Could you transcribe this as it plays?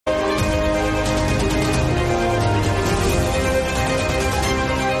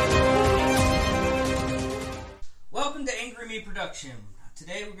Meat Production.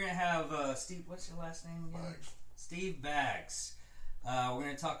 Today we're going to have Steve, what's your last name again? Baggs. Steve Baggs. We're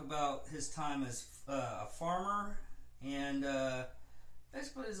going to talk about his time as a farmer and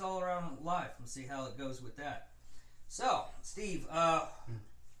basically his all-around life and see how it goes with that. So, Steve, tell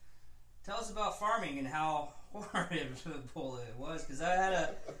us about farming and how horrible it was. Because I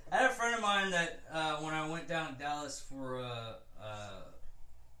had a friend of mine that when I went down to Dallas for a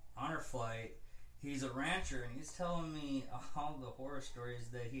honor flight, he's a rancher, and he's telling me all the horror stories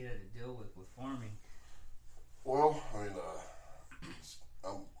that he had to deal with farming. Well, I mean,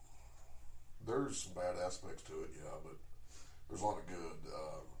 there's some bad aspects to it, yeah, but there's a lot of good.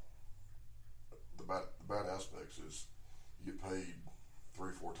 The bad aspects is you get paid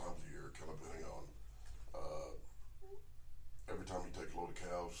 3-4 times a year, kind of depending on every time you take a load of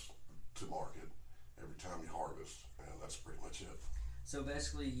cows to market, every time you harvest, and that's pretty much it. So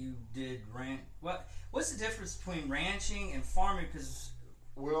basically, you did what's the difference between ranching and farming? Because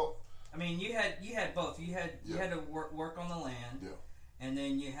I mean, you had both. You had to work on the land, yeah, and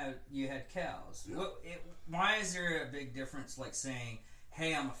then you had cows. Yeah. Why is there a big difference? Like saying,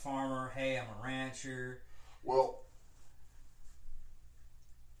 "Hey, I'm a farmer. Hey, I'm a rancher." Well,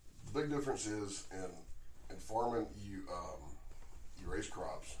 the big difference is in farming, you raise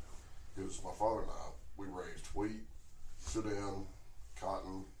crops. Because my father and I, we raised wheat, Sudan,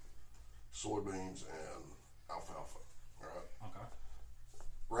 cotton, soybeans, and alfalfa. All right. Okay.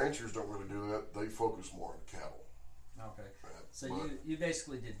 Ranchers don't really do that. They focus more on the cattle. Okay. Right? So you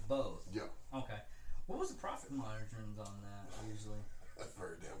basically did both. Yeah. Okay. What was the profit margins on that usually? That's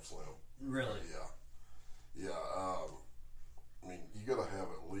very damn slim. Really? Yeah. I mean, you got to have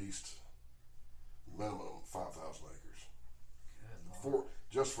at least minimum 5,000 acres. Good Lord.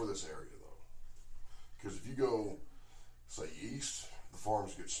 For this area though, because if you go, say, east, the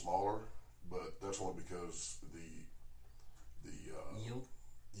farms get smaller, but that's only because the yield.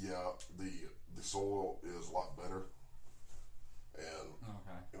 Yeah, the soil is a lot better,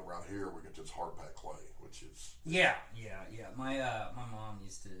 and around here we get this hard packed clay, which is Yeah. My mom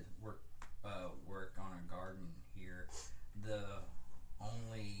used to work on a garden here. The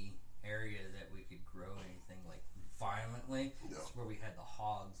only area that we could grow anything like violently is where we had the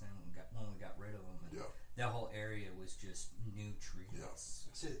hogs, and when we got rid of them, and that whole area was just nutrients. Yeah.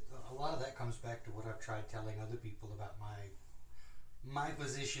 See, a lot of that comes back to what I've tried telling other people about my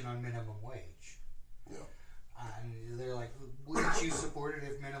position on minimum wage. Yeah. And they're like, wouldn't you support it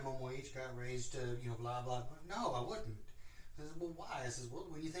if minimum wage got raised to, blah, blah, blah? No, I wouldn't. I said, well, why? I says, well,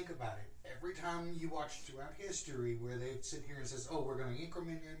 when you think about it, every time you watch throughout history where they sit here and says, oh, we're going to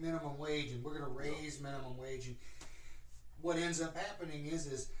increment minimum wage and we're going to raise minimum wage, and what ends up happening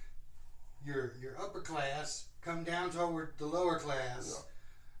is your upper class come down toward the lower class,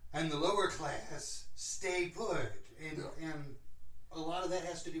 and the lower class stay put. And a lot of that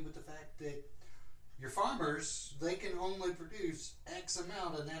has to do with the fact that your farmers, they can only produce X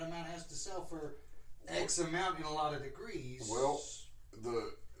amount, and that amount has to sell for X amount in a lot of degrees. Well,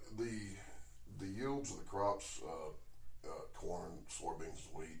 the yields of the crops, corn, soybeans,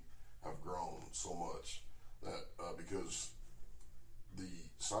 and wheat, have grown so much that because the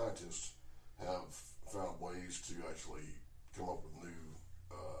scientists have found ways to actually come up with new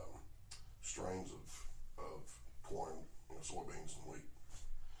strains of corn, soybeans, and wheat,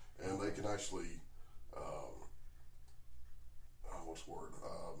 and they can actually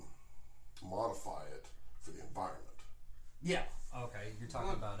modify it for the environment. Yeah. Okay. You're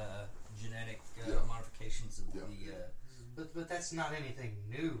talking about genetic modifications of the. But that's not anything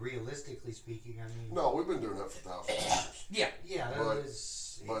new, realistically speaking. I mean, No, we've been doing that for thousands of years. Yeah. Yeah,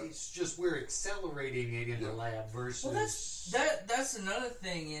 it's just we're accelerating it in the lab versus. Well, that's another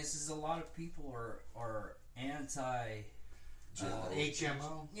thing is a lot of people are anti.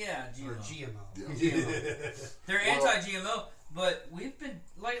 HMO? Yeah, GMO. Or GMO. Yeah. GMO. They're anti-GMO, but we've been,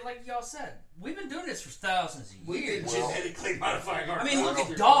 like y'all said, we've been doing this for thousands of We've years. been genetically modifying our I mean, look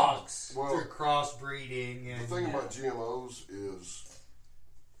crops at dogs. through crossbreeding. And The thing about GMOs is,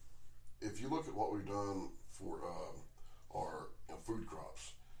 if you look at what we've done for our food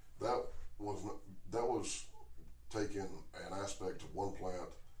crops, that was taking an aspect of one plant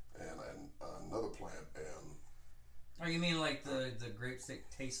and another plant and. Oh, you mean like the grapes that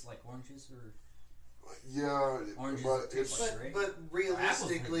taste like oranges, or Yeah, oranges but that taste like grapes? But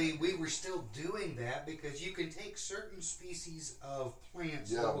realistically, we were still doing that because you can take certain species of plants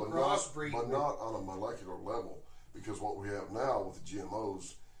that will crossbreed. But not on a molecular level, because what we have now with the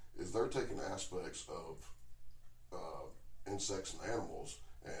GMOs is they're taking aspects of insects and animals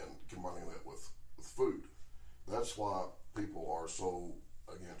and combining that with food. That's why people are so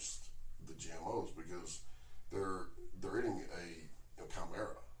against the GMOs, because they're eating a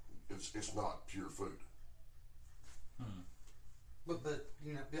chimera. It's not pure food. But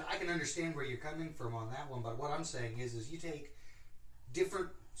you know, I can understand where you're coming from on that one. But what I'm saying is you take different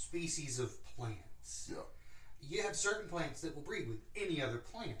species of plants. Yeah. You have certain plants that will breed with any other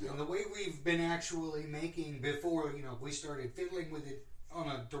plant. Yeah. And the way we've been actually making before, we started fiddling with it on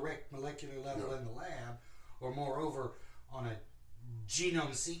a direct molecular level in the lab, or moreover on a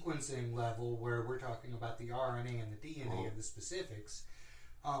genome sequencing level where we're talking about the RNA and the DNA of the specifics,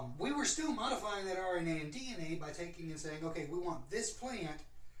 we were still modifying that RNA and DNA by taking and saying, okay, we want this plant,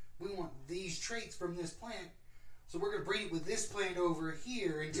 we want these traits from this plant, so we're going to breed with this plant over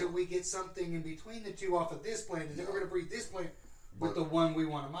here until we get something in between the two off of this plant, and then we're going to breed this plant with the one we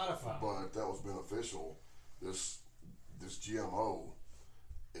want to modify. But if that was beneficial, this GMO,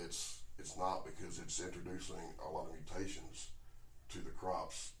 it's not, because it's introducing a lot of mutations to the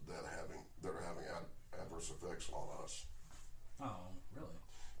crops that are having adverse effects on us. Oh, really?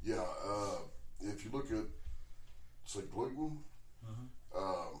 Yeah. If you look at, say, gluten,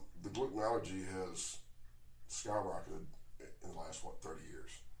 the gluten allergy has skyrocketed in the last 30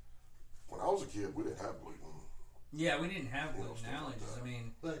 years. When I was a kid, we didn't have gluten. Yeah, we didn't have gluten stuff like allergies. that. I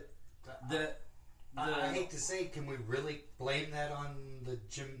mean, but I hate to say, can we really blame that on the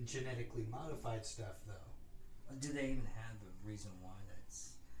genetically modified stuff, though? do they even have a reason why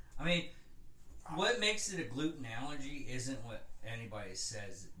that's... I mean, what makes it a gluten allergy isn't what anybody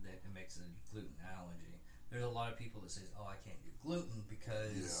says that it makes it a gluten allergy. There's a lot of people that say, oh, I can't do gluten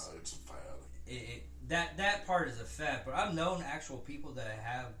because... Yeah, it's a fad. That part is a fad, but I've known actual people that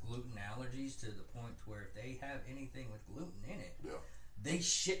have gluten allergies to the point where if they have anything with gluten in it, they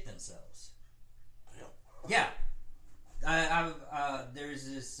shit themselves. Yeah. There's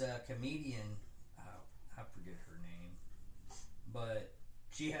this comedian, I forget her name, but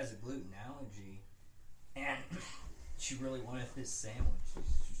she has a gluten allergy, and she really wanted this sandwich.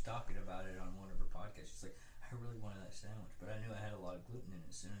 She's talking about it on one of her podcasts. She's like, I really wanted that sandwich, but I knew I had a lot of gluten in it.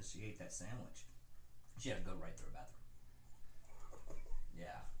 As soon as she ate that sandwich, she had to go right to her bathroom.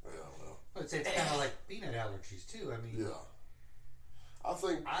 Yeah. Yeah, well. It's kind of like peanut allergies, too. I mean... Yeah. I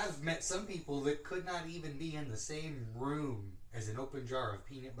think I've met some people that could not even be in the same room as an open jar of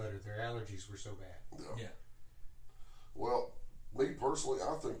peanut butter. Their allergies were so bad. Yeah. Well, me personally,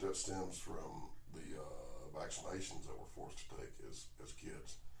 I think that stems from the vaccinations that we're forced to take as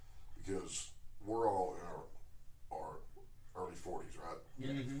kids, because we're all in our early 40s, right?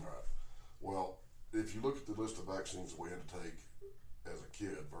 Yeah. Mm-hmm. Right. Well, if you look at the list of vaccines that we had to take as a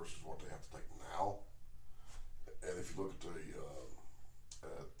kid versus what they have to take now, and if you look at the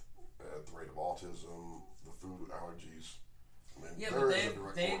rate of autism, the food allergies, I mean, there is a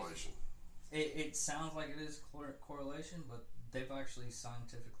direct correlation. It sounds like it is correlation, but they've actually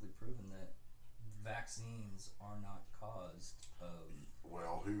scientifically proven that vaccines are not caused of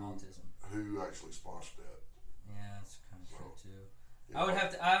autism. Who actually sponsored that? Yeah, that's kind of true too. Yeah.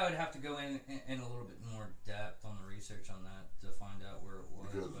 I would have to go in a little bit more depth on the research on that to find out where it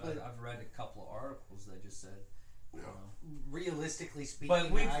was. But I've read a couple of articles that just said. Yeah. Realistically speaking,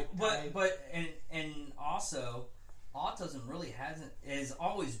 but also, autism really has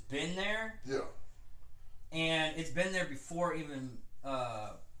always been there. Yeah. And it's been there before even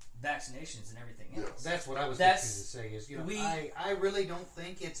vaccinations and everything else. That's what I was thinking to say. Is I really don't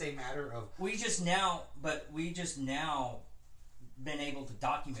think it's a matter of we just now been able to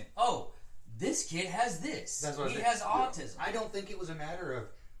document. Oh, this kid has this. He has autism. I don't think it was a matter of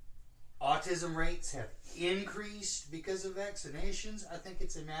autism rates have increased because of vaccinations. I think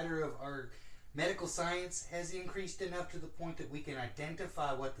it's a matter of our medical science has increased enough to the point that we can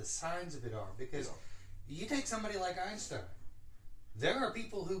identify what the signs of it are. Because you take somebody like Einstein, there are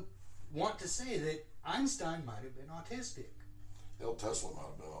people who want to say that Einstein might have been autistic. Hell, Tesla might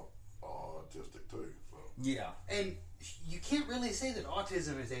have been autistic too. So. Yeah. And you can't really say that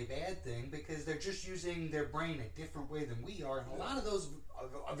autism is a bad thing because they're just using their brain a different way than we are. And a lot of those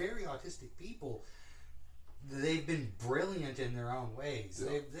very autistic people, they've been brilliant in their own ways.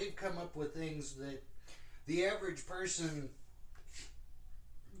 Yeah. They've come up with things that the average person,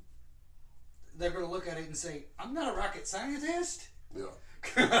 they're going to look at it and say, I'm not a rocket scientist. Yeah.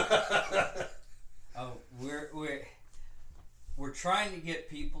 Oh, we're trying to get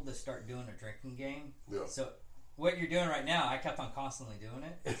people to start doing a drinking game. Yeah. So what you're doing right now, I kept on constantly doing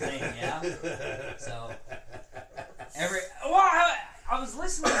it, saying So I was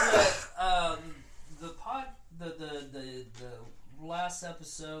listening to the last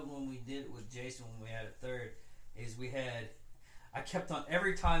episode when we did it with Jason when we had a third. I kept on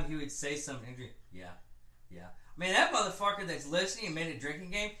every time he would say something. Yeah. Man, that motherfucker that's listening and made a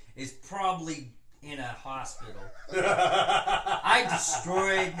drinking game is probably in a hospital. I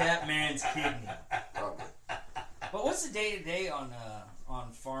destroyed that man's kidney. Probably. But what's the day to day on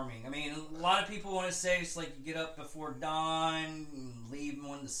farming? I mean, a lot of people want to say it's like you get up before dawn, and leave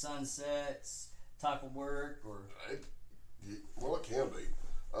when the sun sets, type of work, or Well, it can be.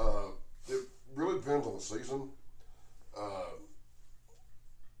 It really depends on the season.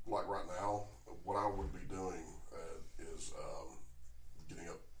 Like right now, what I would be doing is getting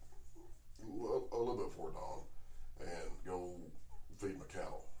up a little bit before dawn and go feed my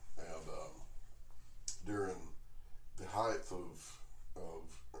cattle. And during the height of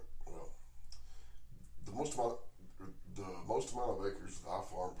well, the most amount of acres that I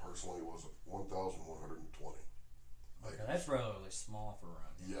farmed personally was 1,120. okay, that's relatively small for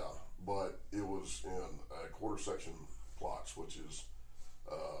around here. Yeah, but it was in quarter section plots, which is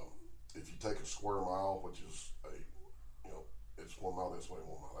if you take a square mile, which is it's 1 mile this way, 1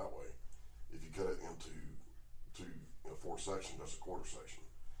 mile that way. If you cut it into 4 sections, that's a quarter section.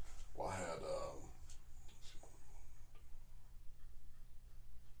 Well, I had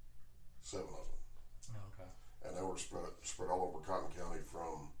 7 of them, Okay. and they were spread all over Cotton County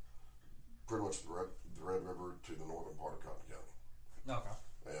from pretty much the Red River to the northern part of Cotton County.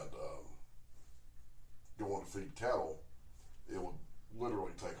 Okay. And going to feed cattle, it would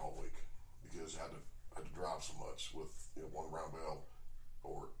literally take all week because I had to drive so much with one round bale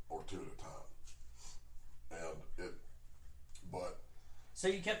or 2 at a time. And So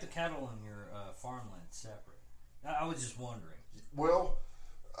you kept the cattle in your farmland separate. I was just wondering. well,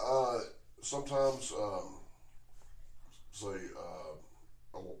 sometimes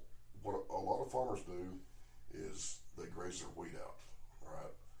what a lot of farmers do is they graze their wheat out,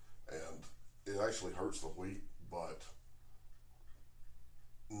 right? And it actually hurts the wheat, but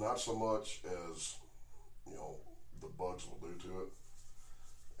not so much as the bugs will do to it,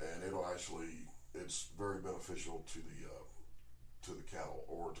 and it's very beneficial to the cattle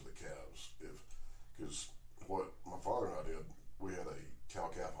or to the calves because what my father and I did, we had a cow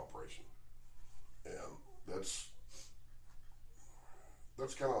calf operation, and that's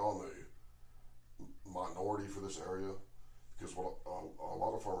kind of on the minority for this area because what a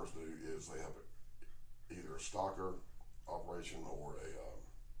lot of farmers do is they have either a stocker operation or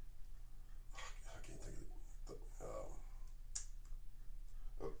I can't think of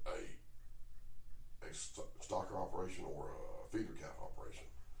a stocker operation or a feeder calf operation,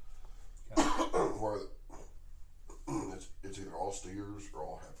 Okay. where it's either all steers or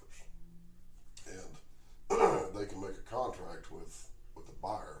all heifers, and they can make a contract with the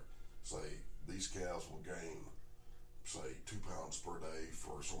buyer, say these calves will gain say 2 pounds per day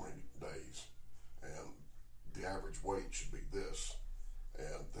for so many days, and the average weight should be this,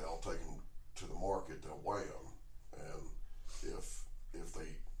 and they'll take them to the market, they'll weigh them, and if they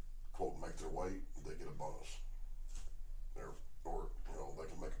quote make their weight, they get a bonus, or they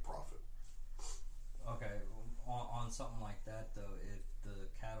can make a profit. Okay. On something like that, though, if the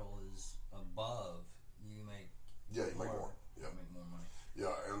cattle is above, you make Yeah, you make more. Yeah, You make more money.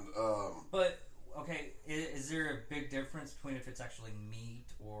 yeah, and But okay, is there a big difference between if it's actually meat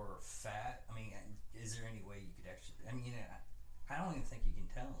or fat? I mean, is there any way you could actually? I mean, I don't even think you can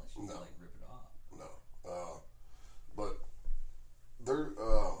tell unless you No. like rip it off. no, but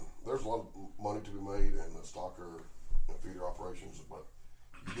there's a lot of money to be made in the stocker and feeder operations, but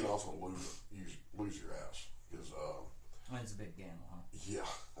you can also lose your ass because I mean, it's a big gamble, huh? yeah,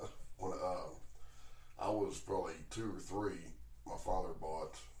 when I was probably 2 or 3, my father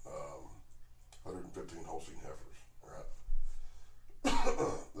bought 115 Holstein heifers, right?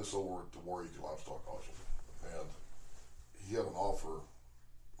 This over at the War Eagle Livestock Auction, and he had an offer,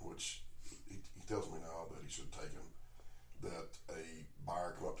 which he tells me now that he should have taken, that a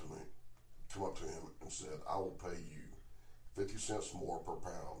buyer come up to him and said, "I will pay you 50 cents more per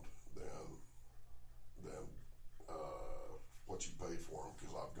pound than what you paid for them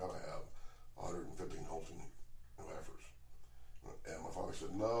because I've got to have 115 Holstein heifers." And my father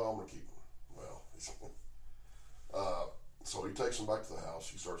said, "No, I'm going to keep them." Well, so he takes them back to the house.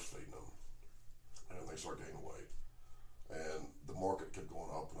 He starts feeding them, and they start gaining weight. And the market kept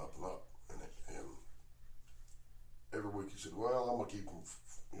going up and up and up. And every week he said, "Well, I'm going to keep them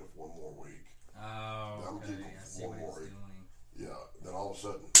for 1 more week." Oh, I'm okay. keeping I see one what more he's egg. doing. Yeah. Then all of a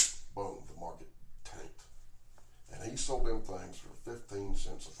sudden, boom, the market tanked, and he sold them things for 15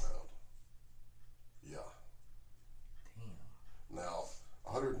 cents a pound. Yeah. Damn. Now,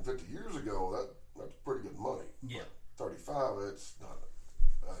 150 years ago, that's pretty good money. Yeah. 35, it's not.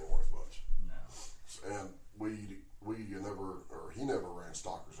 That ain't worth much. No. And he never ran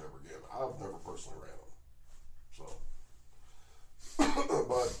stockers ever again. I've never personally ran them. So,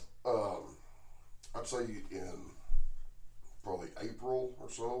 but say in probably April or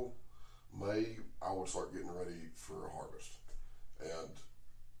so, May, I would start getting ready for a harvest. And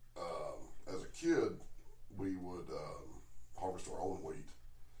as a kid, we would harvest our own wheat,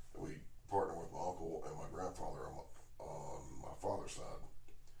 and we partner with my uncle and my grandfather on my father's side.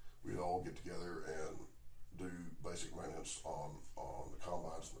 We'd all get together and do basic maintenance on the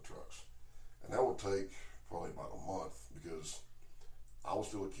combines and the trucks, and that would take probably about a month because I was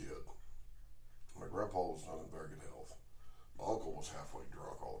still a kid. My grandpa was not in very good health. My uncle was halfway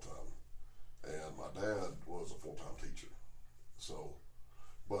drunk all the time, and my dad was a full-time teacher. So,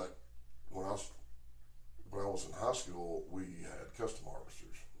 but when I was in high school, we had custom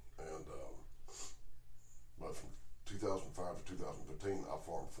harvesters, and but from 2005 to 2015, I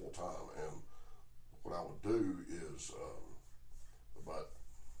farmed full time, and what I would do is about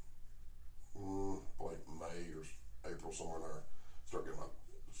like May or April, somewhere in there, start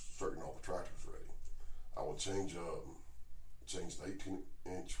getting all the tractors ready. I would change the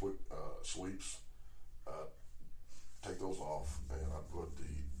 18-inch sweeps, take those off, and I put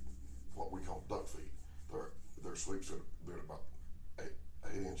what we call duck feet. They're sweeps that they're about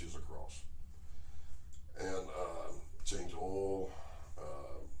 8 inches across, and change oil,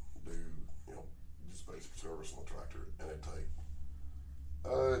 do just basic service on the tractor, and it'd take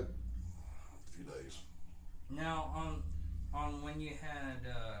a few days. Now, on when you had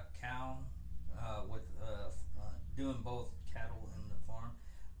cow with doing both cattle and the farm,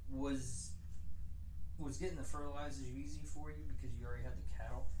 was getting the fertilizers easy for you because you already had the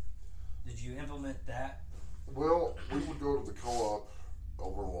cattle? Did you implement that? Well, we would go to the co-op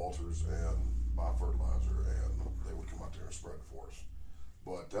over in Walters and buy fertilizer, and they would come out there and spread it for us.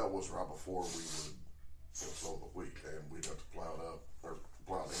 But that was right before we would sow the wheat, and we'd have to plow it up or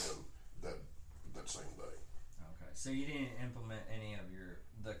plow it in that same day. Okay, so you didn't implement any of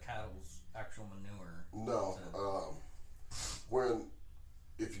the cattle's actual manure? No.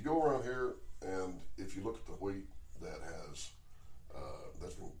 If you go around here and if you look at the wheat that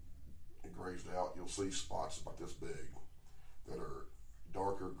that's been grazed out, you'll see spots about this big that are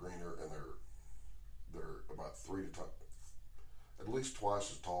darker, greener, and they're about at least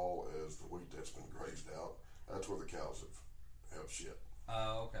twice as tall as the wheat that's been grazed out. That's where the cows have shit.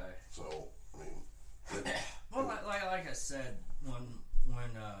 Oh, okay. So, I mean, well, like I said, when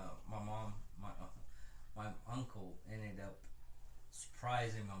my uncle ended up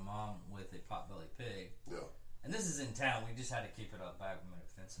surprising my mom with a potbelly pig. Yeah. And this is in town. We just had to keep it up back. We made a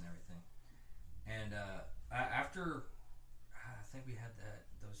fence and everything. And after, I think we had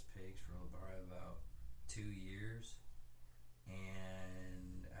those pigs for about 2 years.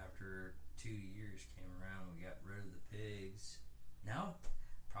 And after 2 years came around, we got rid of the pigs. Now,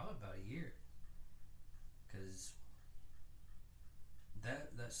 probably about a year. Because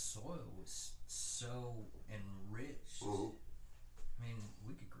that soil was so enriched. Mm-hmm. I mean,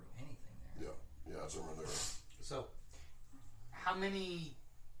 we could grow anything there. Yeah, it's over there. So, how many?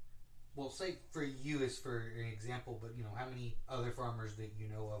 Well, say for you as for an example, but how many other farmers that you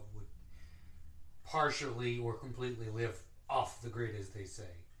know of would partially or completely live off the grid, as they say?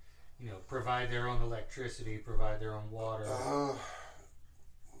 Provide their own electricity, provide their own water.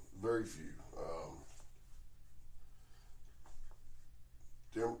 Very few.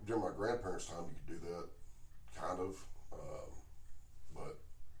 During my grandparents' time, you could do that, kind of, but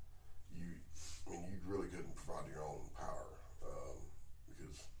you really couldn't provide your own power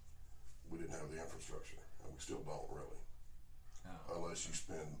because we didn't have the infrastructure, and we still don't really, unless you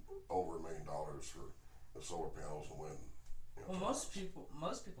spend over $1 million for the solar panels and when. Well, most people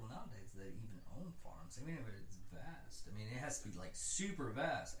nowadays that even own farms, even if it's vast, I mean, it has to be like super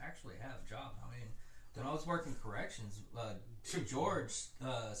vast. Actually, have jobs. I mean, when I was working corrections, George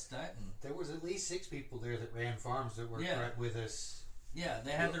Stutton. There was at least 6 people there that ran farms that worked right with us. Yeah,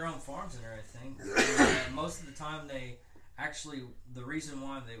 they had their own farms and everything. And most of the time, the reason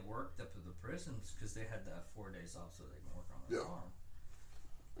why they worked up at the prisons because they had that 4 days off so they can work on their farm.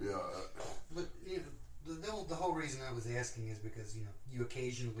 Yeah. But the whole reason I was asking is because you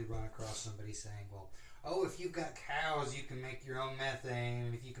occasionally run across somebody saying, well, if you've got cows, you can make your own methane,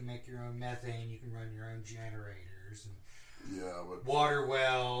 and if you can make your own methane, you can run your own generators and water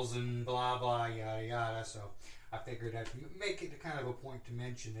wells and blah blah yada yada. So I figured I'd make it kind of a point to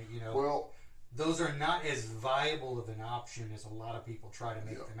mention that those are not as viable of an option as a lot of people try to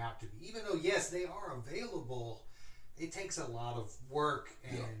make them out to be. Even though yes, they are available, it takes a lot of work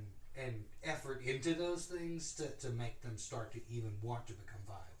and effort into those things to make them start to even want to become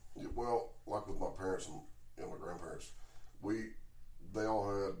viable. Yeah, well, like with my parents and my grandparents, they all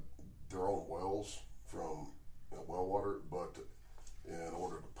had their own wells from well water, but in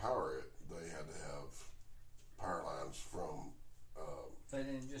order to power it, they had to have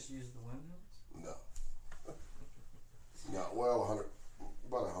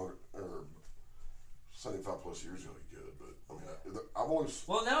plus years ago you could, but I mean, I've always.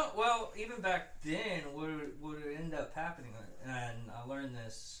 Well, even back then, what would end up happening, and I learned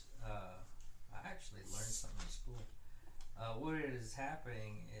this. I actually learned something in school. What is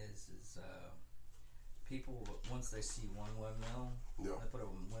happening is people, once they see one windmill, Yeah. they put a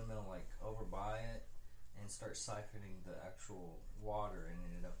windmill like over by it and start siphoning the actual water, and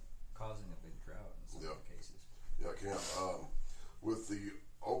ended up causing a big drought in some cases. Yeah, I can. With the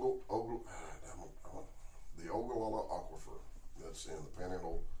the Ogallala Aquifer that's in the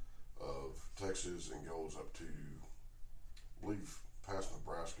panhandle of Texas and goes up to, I believe, past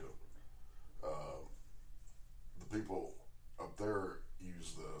Nebraska. The people up there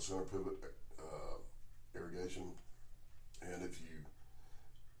use the center pivot irrigation, and if you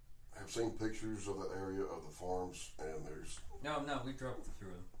have seen pictures of that area of the farms, and there's No, we drove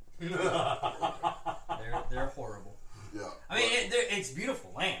through them. They're horrible. Yeah, I mean, it's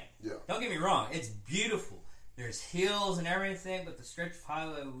beautiful land. Yeah. Don't get me wrong, it's beautiful. There's hills and everything, but the stretch of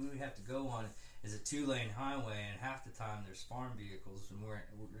highway we would have to go on is a 2-lane highway, and half the time there's farm vehicles, and we're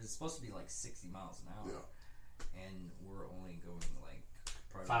supposed to be like 60 miles an hour. Yeah. And we're only going like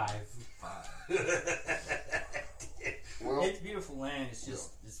probably 5. Well, it's beautiful land. It's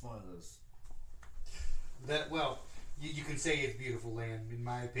just it's one of those. You can say it's beautiful land, in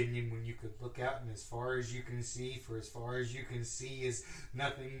my opinion, when you could look out and as far as you can see, for as far as you can see is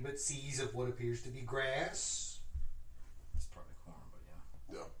nothing but seas of what appears to be grass. It's probably corn, but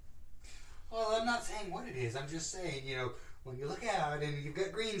yeah. Yeah. Well, I'm not saying what it is. I'm just saying, when you look out and you've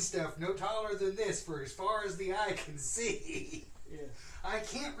got green stuff no taller than this for as far as the eye can see, I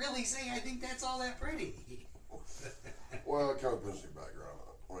can't really say I think that's all that pretty. Well, it kind of depends on your background.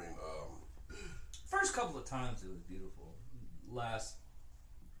 I mean, First couple of times it was beautiful. Last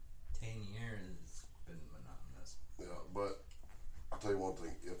 10 years it's been monotonous. yeah, but I'll tell you one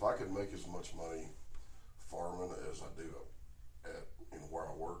thing: if I could make as much money farming as I do in where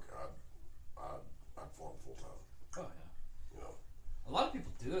I work, I'd farm full time. Oh yeah. A lot of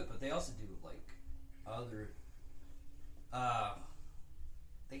people do it, but they also do like other.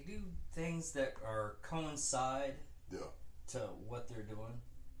 They do things that are coincide to what they're doing.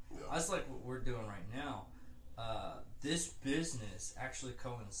 Yeah. That's like what we're doing right now. This business actually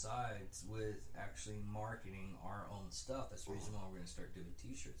coincides with actually marketing our own stuff. That's the reason why we're going to start doing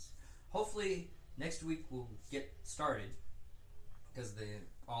t-shirts. Hopefully next week we'll get started because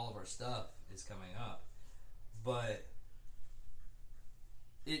all of our stuff is coming up. But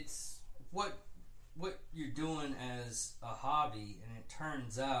it's what you're doing as a hobby, and it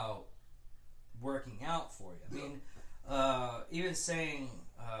turns out working out for you. I mean, even saying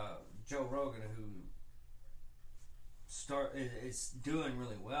Joe Rogan, who is doing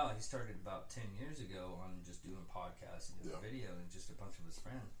really well. He started about 10 years ago on just doing podcasts and doing video, and just a bunch of his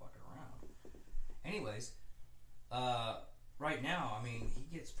friends fucking around. Anyways, right now, I mean, he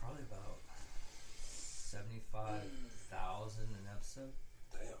gets probably about 75,000 an episode.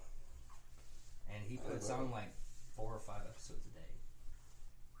 Damn. And he puts on like 4 or 5 episodes a day.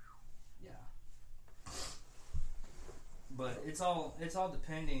 Yeah. But it's all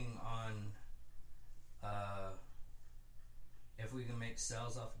depending on if we can make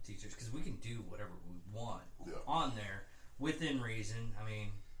sales off of teachers, because we can do whatever we want on there within reason. I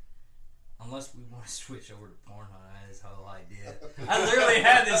mean, unless we want to switch over to Pornhub, that's the whole idea. I literally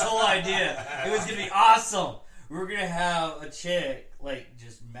had this whole idea. It was gonna be awesome. We were gonna have a chick like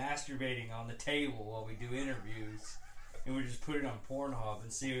just masturbating on the table while we do interviews, and we just put it on Pornhub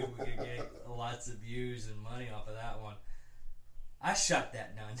and see if we could get lots of views and money off of that one. I shut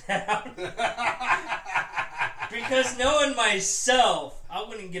that down. Because knowing myself, I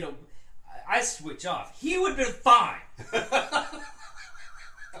wouldn't get I switch off. He would have been fine.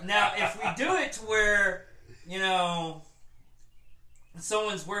 Now, if we do it to where,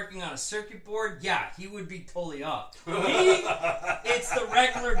 someone's working on a circuit board, yeah, he would be totally off. Me, it's the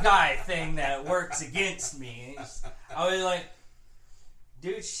regular guy thing that works against me. I was like,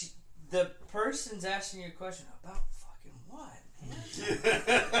 dude, the person's asking you a question about fucking what, man?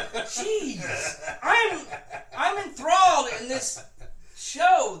 Jeez, I'm enthralled in this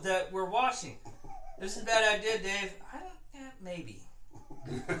show that we're watching. This is a bad idea, Dave. Maybe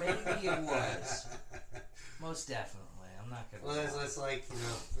it was. Most definitely. I'm not gonna. Well, that's like,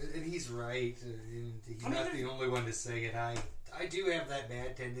 and he's right. And he's not the only one to say it. I do have that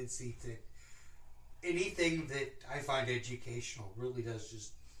bad tendency to anything that I find educational really does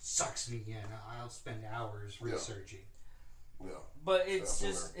just sucks me in. I'll spend hours researching. Yeah. But it's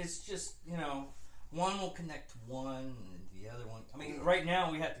just one will connect to one, and the other one. I mean, right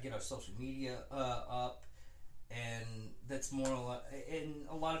now we have to get our social media up, and that's more. And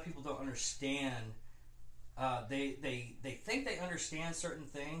a lot of people don't understand they think they understand certain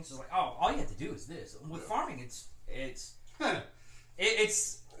things. It's like, oh, all you have to do is this. With farming, it's Yeah,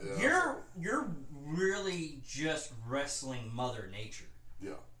 you're really just wrestling Mother Nature.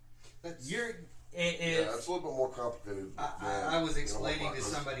 yeah. That's, You're Yeah, it's a little bit more complicated. I was explaining than, to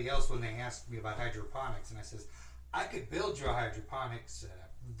somebody else when they asked me about hydroponics, and I says, I could build your hydroponics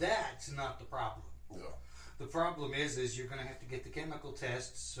setup. That's not the problem. Yeah, The problem is you're going to have to get the chemical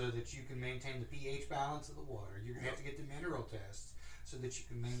tests so that you can maintain the pH balance of the water. You're going to have to get the mineral tests so that you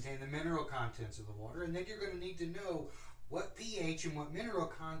can maintain the mineral contents of the water. And then you're going to need to know what pH and what mineral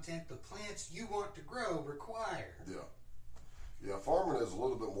content the plants you want to grow require. yeah. Yeah, farming is a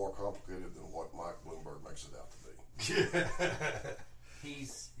little bit more complicated than what Mike Bloomberg makes it out to be.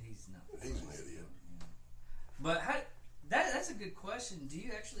 he's not. He's an idiot. But that's a good question. Do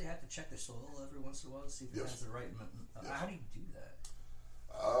you actually have to check the soil every once in a while to see if it Yes. has the right? Yes. How do you do that?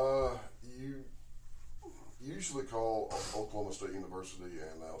 You usually call Oklahoma State University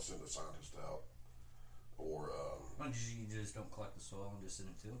and they'll send a scientist out. Or, Why don't you just don't collect the soil and just send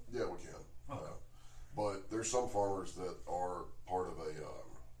it to them? yeah, we can. Okay. But there's some farmers that are part of a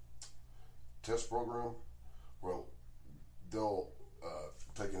test program. Well, they'll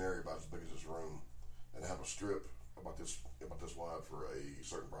take an area about as big as this room and have a strip about this wide for a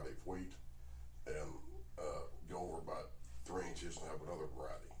certain variety of wheat, and go over about 3 inches and have another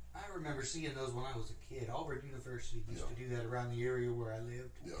variety. I remember seeing those when I was a kid. Auburn University used Yeah. to do that around the area where I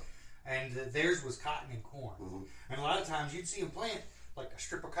lived. Yeah, And theirs was cotton and corn. Mhm. And a lot of times you'd see them plant like a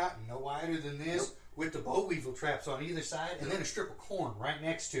strip of cotton no wider than this Yep. with the boll weevil traps on either side and then a strip of corn right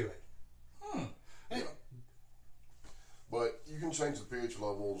next to it. yeah. But you can change the pH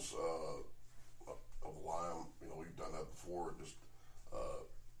levels of lime. You know, we've done that before. Just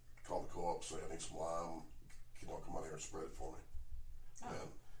call the co-op, say I need some lime. You know, come out here and spread it for me.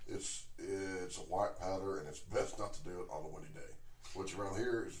 And it's a white powder, and it's best not to do it on a windy day, which around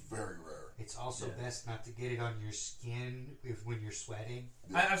here is very rare. It's also Yeah. best not to get it on your skin when you're sweating.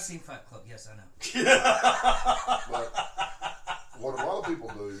 I've seen Fight Club. Yes, I know. But what a lot of people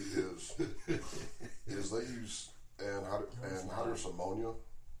do is they use anhydrous ammonia.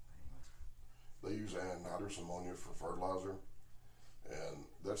 They use anhydrous ammonia for fertilizer, and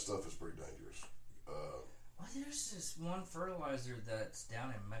that stuff is pretty dangerous. Well, there's this one fertilizer that's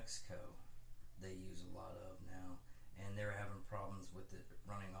down in Mexico they use a lot of now, and they're having problems with it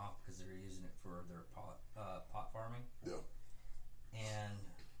running off because they're using it for their pot farming. Yeah, And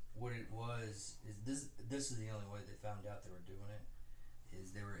what it was is this is the only way they found out they were doing it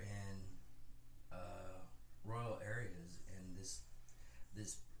is they were in rural areas, and this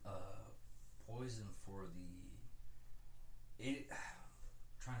poison for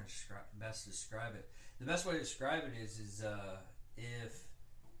trying to describe it. The best way to describe it is if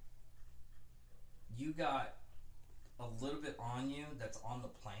you got a little bit on you that's on the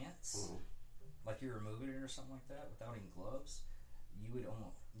plants, like you're removing it or something like that without any gloves, you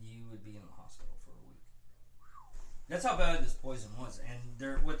would be in the hospital for a week. That's how bad this poison was.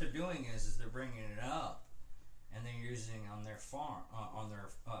 And what they're doing is they're bringing it up and they're using on their farm on their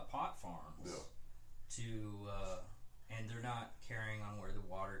pot farms and they're not caring on where the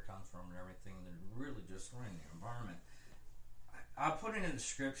water comes from and everything. They're really just ruining the environment. I'll put in a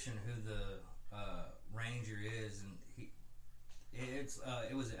description who the ranger is, and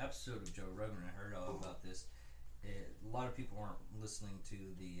it was an episode of Joe Rogan I heard all about this. A lot of people aren't listening to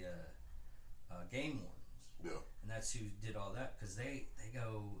the game wardens, and that's who did all that, because they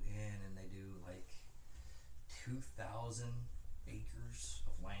go in and they do like 2,000 acres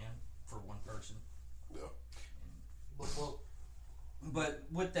of land for one person. But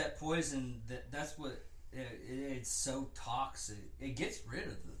with that poison, that's what it's so toxic. It gets rid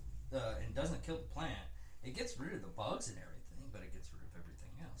of and doesn't kill the plant. It gets rid of the bugs and everything, but it gets rid of everything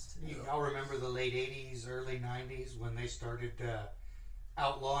else too. Y'all remember the late 80s, early 90s when they started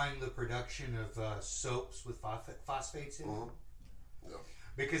outlawing the production of soaps with phosphates in them?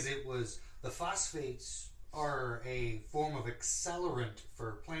 Because the phosphates are a form of accelerant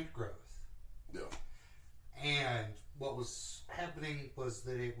for plant growth. And what was happening was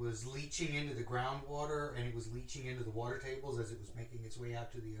that it was leaching into the groundwater and it was leaching into the water tables as it was making its way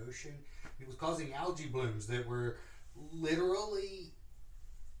out to the ocean. It was causing algae blooms that were literally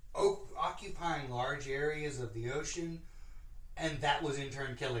occupying large areas of the ocean, and that was in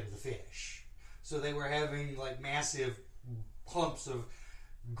turn killing the fish. So they were having like massive clumps of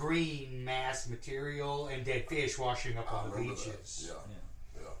green mass material and dead fish washing up on the beaches.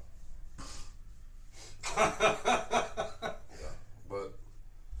 But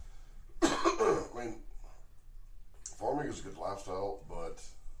I mean, farming is a good lifestyle, but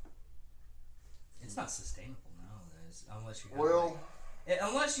It's not sustainable nowadays unless you have Well,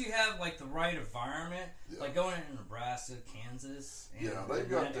 unless you have like the right environment, Yeah. like going into Nebraska, Kansas, and, Yeah, they've and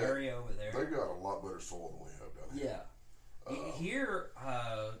got that that- area over there. they've got a lot better soil than we have down here. Yeah. Here,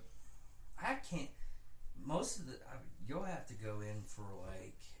 I can't. Most of the you'll have to go in for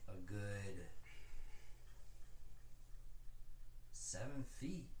like a good 7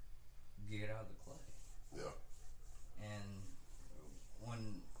 feet to get out of the clay. Yeah. And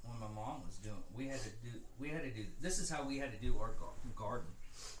when my mom was doing, we had to do. This is how we had to do our garden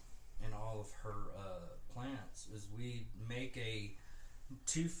and all of her plants. Is we make a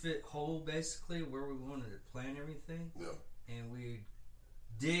 2-foot hole basically where we wanted to plant everything, Yeah. and we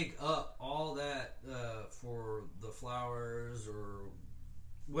dig up all that for the flowers or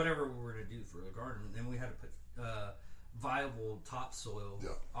whatever we were to do for the garden. Then we had to put viable topsoil, Yeah.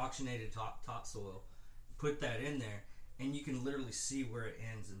 oxygenated topsoil, put that in there, and you can literally see where it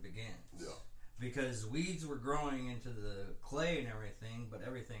ends and begins. Yeah. Because weeds were growing into the clay and everything, but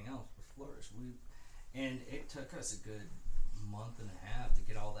everything else would flourish. And it took us a good month and a half to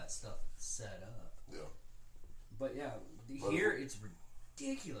get all that stuff set up. Yeah. But yeah, But here it's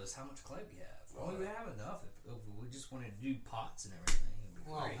ridiculous how much clay we have. Oh, We yeah. have enough. If we just wanted to do pots and everything, it'd be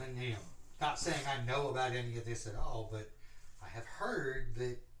Well, great. and not saying I know about any of this at all, but I have heard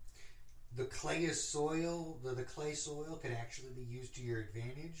that the clayous soil, the clay soil, can actually be used to your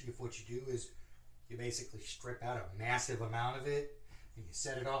advantage if what you do is you basically strip out a massive amount of it and you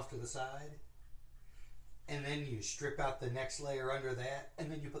set it off to the side, and then you strip out the next layer under that, and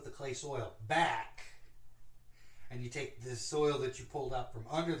then you put the clay soil back, and you take the soil that you pulled out from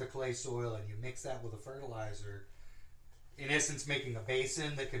under the clay soil and you mix that with a fertilizer, in essence making a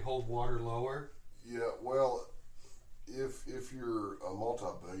basin that can hold water lower. Yeah. Well, if you're a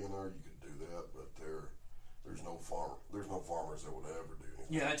multi-billionaire, you could do that, but there's no farmers that would ever do anything.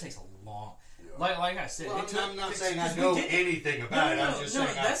 Yeah, it takes a long. Yeah. Like I said, Well, it took, I'm not 'cause- saying I 'cause we know did- anything about it. I'm just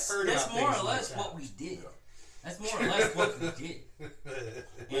saying that's I've heard that's about more or things less like what that. we did. Yeah. That's more or less what we did.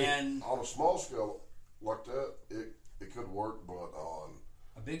 And On a small scale like that, it could work, but on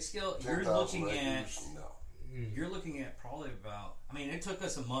a big scale, 10,000 acres, no. you're looking at probably about. I mean, it took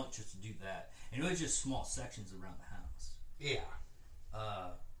us a month just to do that, and it was just small sections around the house.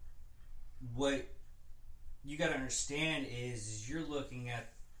 Yeah. What you got to understand is you're looking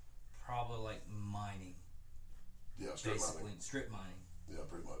at probably like mining, Yeah, strip basically mining. strip mining, Yeah,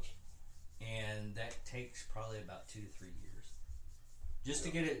 pretty much. and that takes probably about 2 to 3 years just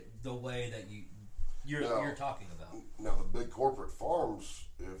to get it the way that you're talking about. Now, the big corporate farms,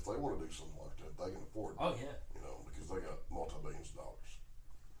 if they want to do something like that, they can afford it. Oh yeah, Because they got multi-billions of dollars.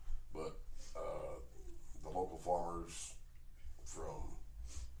 But the local farmers from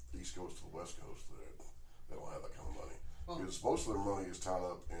East Coast to the West Coast, they don't have that kind of money. Well- Because most of their money is tied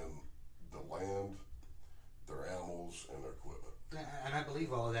up in the land, their animals, and their equipment. And I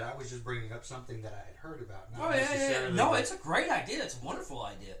believe all of that. I was just bringing up something that I had heard about. Not oh yeah, yeah. necessarily No, that- it's a great idea. It's a wonderful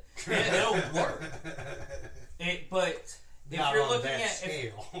idea. It'll work. But if not you're on looking that at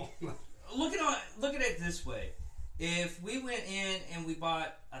scale. look at it this way: if we went in and we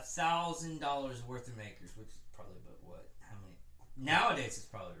bought $1,000 worth of acres, which is probably about what? How many? Nowadays, it's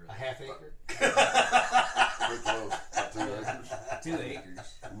probably A really half acre. Pretty close. 2 acres, 2 acres.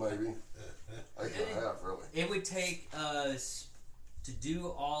 maybe. Acre and a half, really. It would take us to do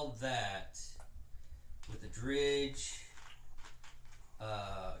all that with the dredge,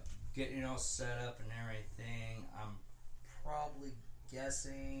 getting it all set up and everything. I'm probably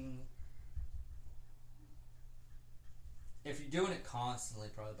guessing, if you're doing it constantly,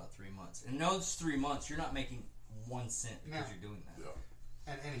 probably about 3 months. And in those 3 months, you're not making 1 cent because No. you're doing that. Yeah.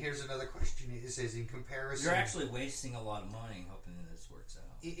 And here's another question. It says in comparison. You're actually wasting a lot of money hoping that this works out.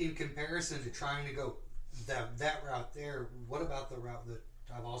 in comparison to trying to go that route there, what about the route that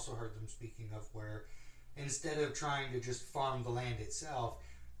I've also heard them speaking of, where instead of trying to just farm the land itself,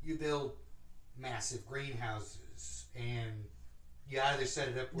 you build massive greenhouses and you either set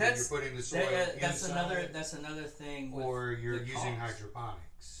it up where you're putting the soil that's inside, that's another thing. With or you're the using cost.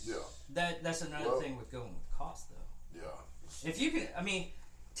 hydroponics. Yeah. That's another Well- thing with going with cost, though. Yeah. If you can, I mean,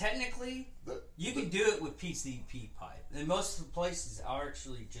 technically, you can do it with PCP pipe, and most of the places are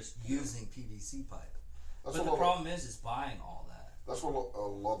actually just using PVC pipe. That's But what the problem is buying all that. That's what a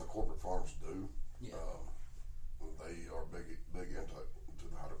lot of the corporate farms do. Yeah, They are big into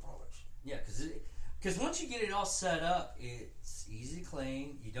the hydroponics. yeah, because once you get it all set up, it's easy to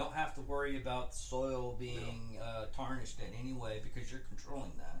clean. You don't have to worry about the soil being tarnished in any way because you're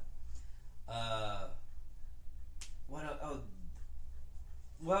controlling that.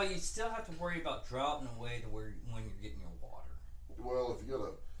 Well, you still have to worry about drought in a way to where when you're getting your water. Well, if you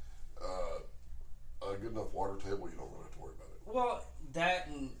got water table, you don't really have to worry about it. Well, that,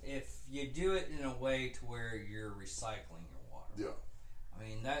 and if you do it in a way to where you're recycling your water. Yeah. I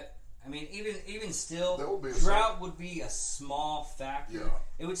mean that. I mean, even still, That would be drought would be a small factor. Yeah.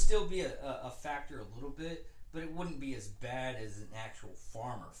 It would still be a factor a little bit, but it wouldn't be as bad as an actual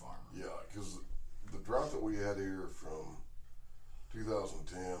farmer. Yeah, because the drought that we had here from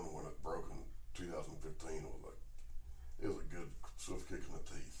 2010 when it broke in 2015 was a good swift kick in the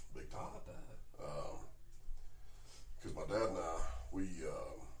teeth, big time. Oh, I bet. Because my dad and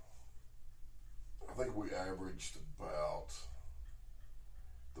I think we averaged about,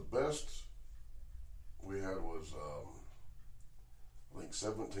 the best we had was, I think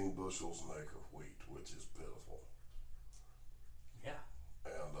 17 bushels an acre of wheat, which is pitiful. Yeah.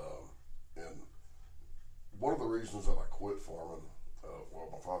 And one of the reasons that I quit farming, well,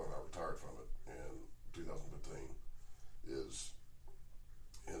 my father and I retired from it in 2015, is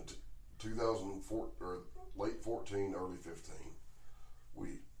in 2004 or late 14, early 15,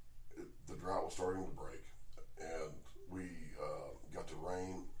 the drought was starting to break, and we got the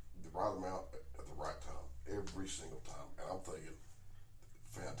rain the right amount at the right time every single time, and I'm thinking,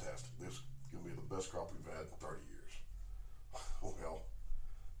 fantastic, this is gonna be the best crop we've had in 30 years. Well,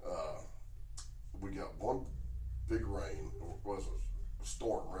 we got one big rain. It was a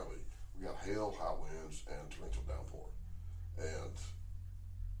storm, really. We got hail, high winds, and torrential downpour, and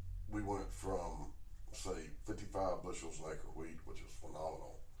we went from, say, 55 bushels an acre of wheat, which is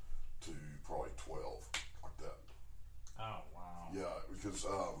phenomenal, to probably 12, like that. Oh wow. Yeah, because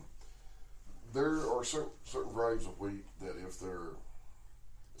there are certain varieties of wheat that if they're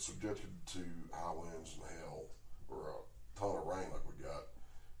subjected to high winds and hail or a ton of rain like we got,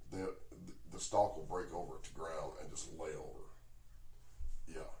 the stalk will break over at the ground and just lay over.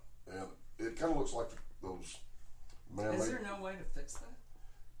 Yeah, and it kind of looks like those man-made. Is there no way to fix that?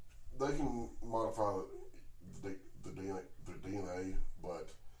 They can modify the DNA, but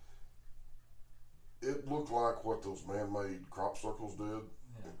it looked like what those man-made crop circles did.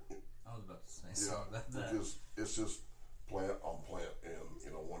 Yeah. I was about to say something about that. Because it's just plant on plant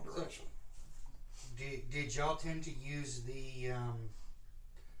in one direction. Did y'all tend to use the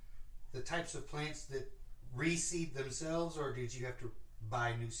types of plants that reseed themselves, or did you have to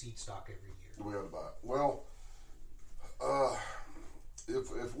buy new seed stock every year? We had to buy it. Well,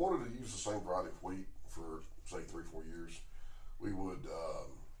 if wanted to use the same variety of wheat for say 3-4 years, we would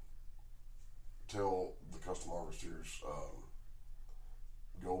tell the custom harvesters,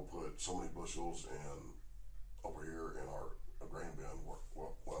 go put so many bushels in over here in our grain bin.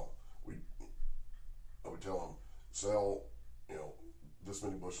 Well, we tell them, sell this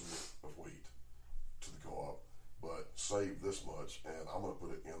many bushels of wheat to the co-op, but save this much, and I'm going to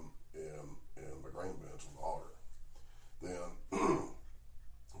put it in the grain bins with auger. Then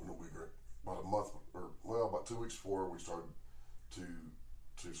about 2 weeks before we started to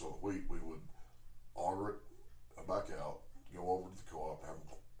sow the wheat, we would auger it back out, go over to the co-op,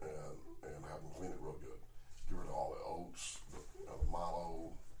 and have them clean it real good. Get rid of all the oats, the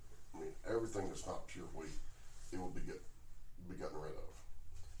milo, everything that's not pure wheat. It would be gotten rid of,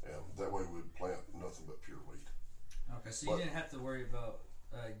 and that way we'd plant nothing but pure wheat. Okay, so you didn't have to worry about.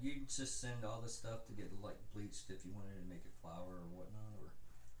 You'd just send all this stuff to get bleached if you wanted to make it flour or whatnot, or.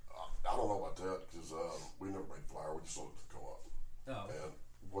 I don't know about that because we never made flour. We just sold it to the co-op. Oh. And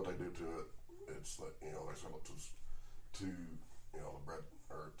what they do to it, it's that they sell it to the bread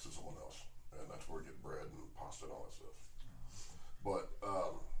or to someone else, and that's where you get bread and pasta and all that stuff. But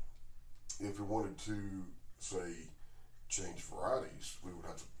if we wanted to say change varieties, we would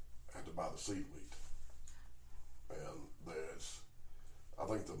have to buy the seed wheat, and I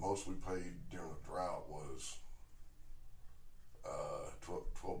think the most we paid during the drought was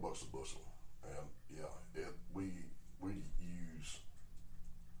 $12 a bushel, and we use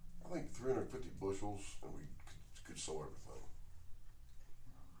I think 350 bushels, and we could sow everything.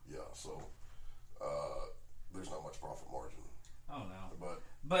 Yeah, so there's not much profit margin. Oh no.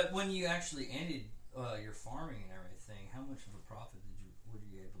 But when you actually ended your farming and everything, how much of a profit were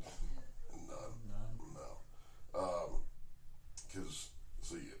you able to get? None. No. Because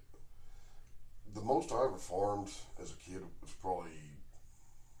the most I ever farmed as a kid was probably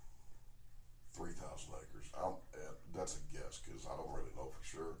 3,000 acres. That's a guess because I don't really know for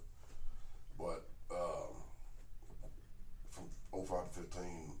sure. But from 05 to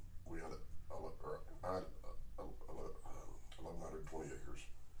 15, I had 1,120 acres,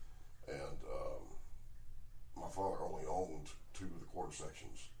 and my father only owned 2 of the quarter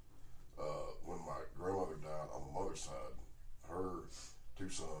sections. When my grandmother died on the mother's side, her 2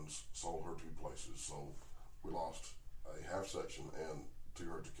 sons sold her 2 places, so we lost a half section and 2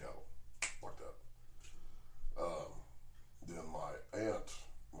 herds of cattle, like that. Then my aunt,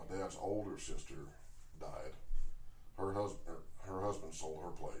 my dad's older sister, died. Her husband sold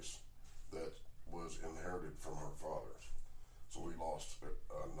her place that was inherited from her father's. So we lost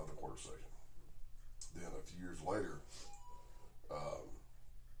another quarter section. Then a few years later,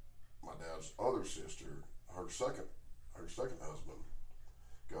 my dad's other sister, her second husband,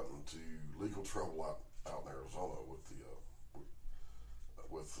 got into legal trouble out in Arizona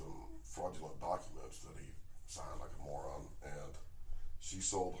with some fraudulent documents that he signed like a moron, and she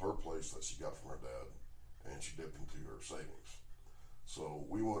sold her place that she got from her dad, and she dipped into her savings. So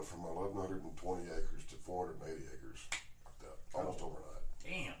we went from 1,120 acres to 480 acres, like that, almost overnight.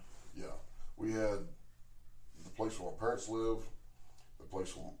 Damn. Yeah, we had the place where my parents lived, the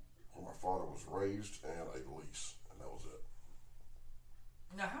place where my father was raised, and a lease, and that was it.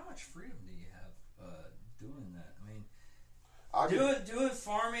 Now, how much freedom do you have doing that? I mean, doing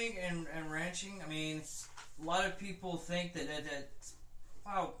farming and ranching. I mean, a lot of people think that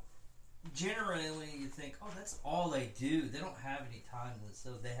wow. Generally, you think, oh, that's all they do. They don't have any time,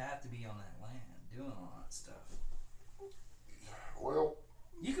 so they have to be on that land doing all that stuff. Well,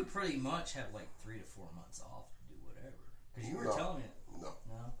 you could pretty much have like 3 to 4 months off to do whatever. Because you were telling me. No.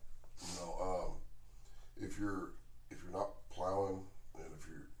 If you're not plowing, and if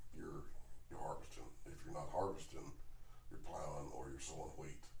you're harvesting. If you're not harvesting, you're plowing, or you're sowing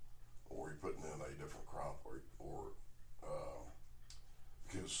wheat, or you're putting in a different crop, or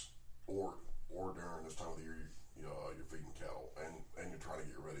during this time of the year, you're feeding cattle, and you're trying to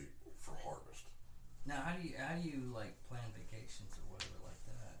get ready for harvest. Now, how do you like plan vacations or whatever like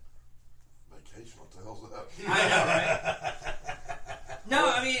that? Vacation? What the hell's that? I know, right? No,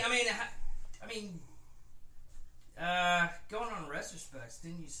 I mean, going on retrospects,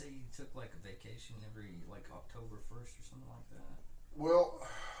 didn't you say you took like a vacation every like October 1st or something like that? Well,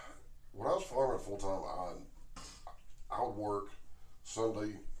 when I was farming full time, I would work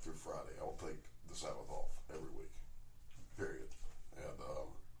Sunday through Friday. I would take the Sabbath off every week, period. And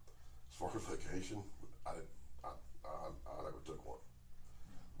as far as vacation, I never took one.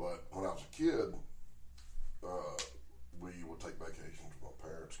 But when I was a kid, we would take vacations with my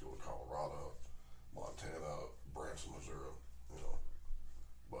parents, go to Colorado, Montana, Branson, Missouri,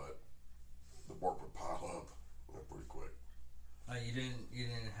 But the work would pile up pretty quick. You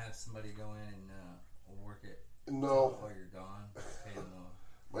didn't have somebody go in and work it. No. While you're gone, pay them off.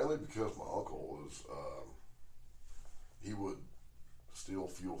 Mainly because my uncle was, he would steal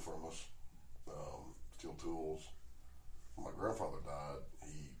fuel from us, steal tools. When my grandfather died,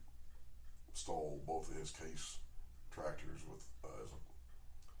 he stole both of his Case tractors with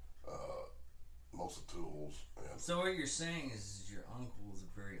most of the tools. And so what you're saying is your uncle was a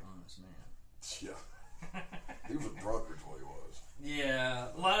very honest man. Yeah. He was a drunkard, is what he was. Yeah,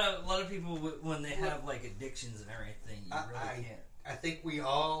 a lot of people when they have like addictions and everything, you really can't. I think we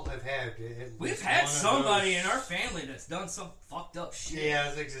all have had. We've had somebody in our family that's done some fucked up shit. Yeah, I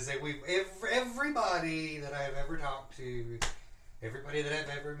was going to say everybody that I've ever talked to, everybody that I've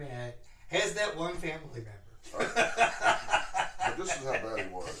ever met, has that one family member. But this is how bad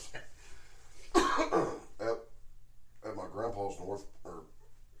he was. At my grandpa's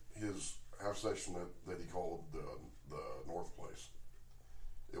his half section that he called the North Place.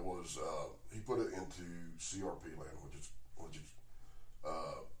 It was he put it into CRP land, which is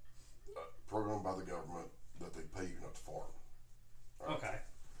programmed by the government that they pay you not to farm. Right? Okay.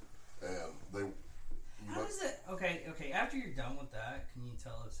 And how does it? Okay. After you're done with that, can you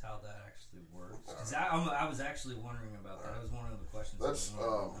tell us how that actually works? Because I was actually wondering about that. That was one of the questions. That's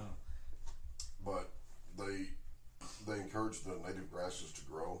but they encourage the native grasses to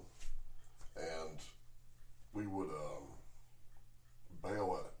grow, and we would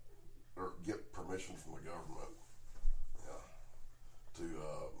bail at it or get permission from the government,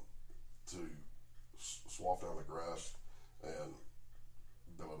 to swath down the grass and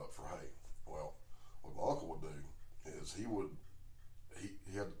build it up for hay. Well, what my uncle would do is he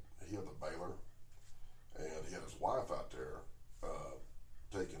had the baler, and he had his wife out there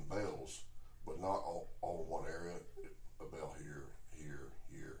taking bales, but not all in one area. A bale here,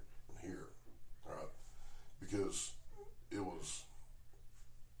 and here. All right, because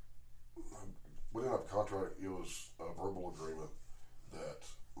we didn't have a contract. It was a verbal agreement that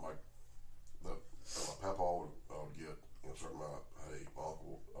my papa would get a certain amount. Hey, my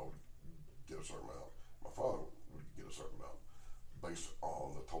uncle would get a certain amount. My father would get a certain amount based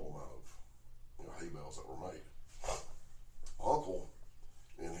on the total amount of hay bales that were made. My uncle,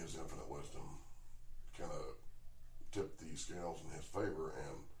 in his infinite wisdom, kind of tipped the scales in his favor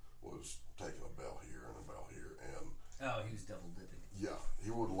and was taking a bale here and a bale here, and he was double dipping. Yeah,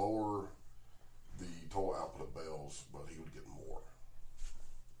 he would lower the total output of meals, but he would get more.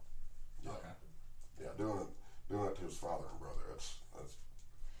 Yeah. Okay. Yeah, doing it to his father and brother. That's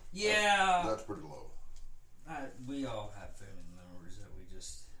Yeah. that's pretty low. We all have family members that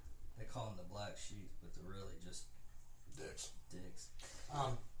they call them the black sheep, but they're really just Dicks. dicks.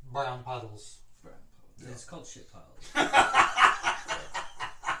 Brown puddles. Brown puddles. Yeah. It's called shit piles.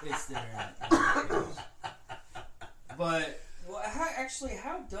 It's there. But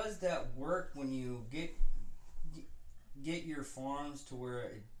how does that work when you get your farms to where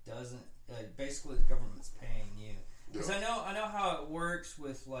it doesn't? Basically, the government's paying you. Because Yeah. I know how it works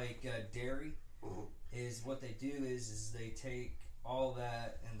with like dairy. Mm-hmm. Is what they do is they take all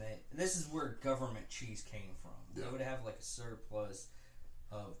that and this is where government cheese came from. Yeah. They would have like a surplus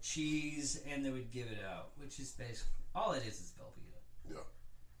of cheese and they would give it out, which is basically all it is Velveeta. Yeah.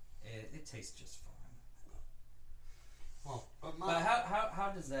 It tastes just fine. Well, But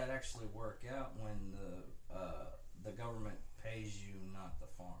how does that actually work out when the government pays you, not the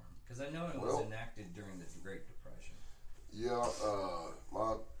farm? Because I know it was enacted during the Great Depression. Yeah,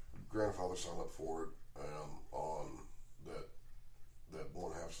 my grandfather signed up for it on that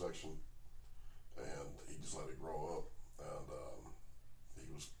 1/2 section, and he just let it grow up, and he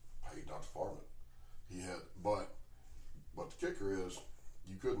was paid not to farm it. He had, but the kicker is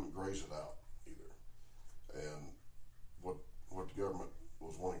you couldn't graze it out either, and what the government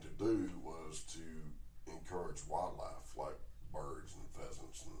was wanting to do was to encourage wildlife like birds and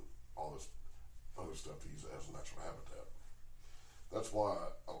pheasants and all this other stuff to use as a natural habitat. That's why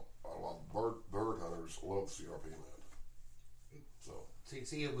a lot of bird hunters love the CRP land. So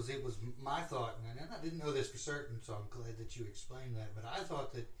see, it was my thought, and I didn't know this for certain, so I'm glad that you explained that. But I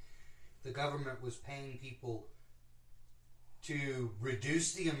thought that the government was paying people to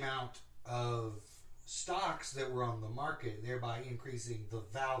reduce the amount of stocks that were on the market, thereby increasing the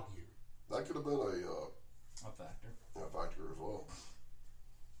value. that could have been A factor. a factor as well.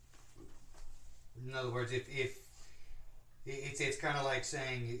 In other words, if it's kind of like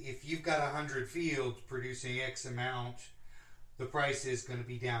saying if you've got 100 fields producing X amount, the price is going to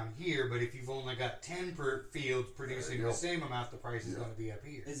be down here. But if you've only got 10 fields producing the same amount, the price is going to be up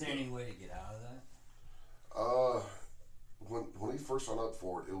here. Is there any way to get out of that? When he first signed up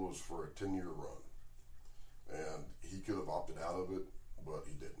for it, it was for a 10-year run, and he could have opted out of it, but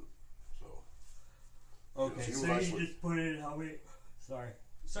he didn't. So Okay, he was so you actually- just put it in how many? Sorry,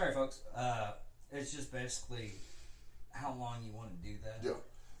 folks. It's just basically how long you want to do that. Yeah,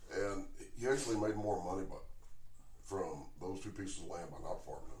 and he actually made more money from those 2 pieces of land by not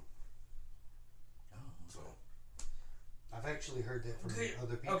farming them. Oh. So I've actually heard that from Okay,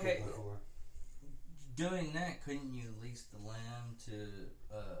 other people okay. before. Doing that, couldn't you lease the land to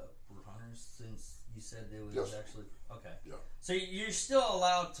for hunters? Since you said it was Yes. actually okay. yeah, So you're still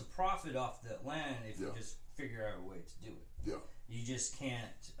allowed to profit off that land if you Yeah. just figure out a way to do it. yeah, You just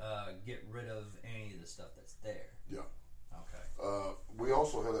can't get rid of any of the stuff that's there. yeah. Okay. We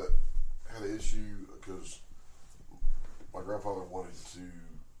also had an issue because my grandfather wanted to,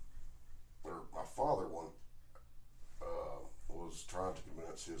 or my father was trying to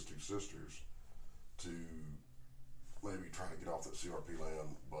convince his 2 sisters to maybe try to get off that CRP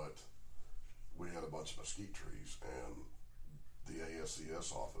land, but we had a bunch of mesquite trees, and the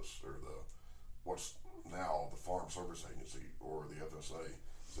ASCS office, or what's now the Farm Service Agency, or the FSA,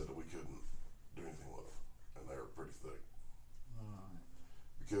 said that we couldn't do anything with them, and they were pretty thick. Alright.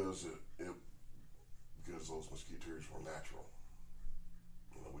 Because because those mesquite trees were natural.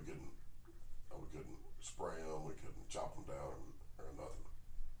 You know, we couldn't spray them, we couldn't chop them down or nothing.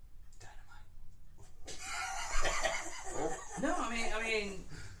 Dynamite. No, I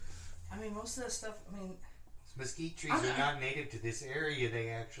mean, most of that stuff. I mean, Mesquite trees are not native to this area. They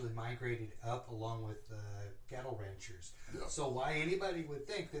actually migrated up along with cattle ranchers. Yeah. So why anybody would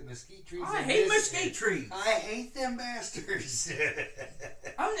think that mesquite trees? I in hate this- mesquite trees. I hate them bastards.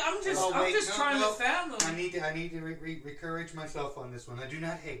 I'm just Oh, wait, just no, trying no. to fathom. I need to encourage myself on this one. I do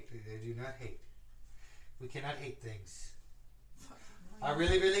not hate. I do not hate. We cannot hate things. I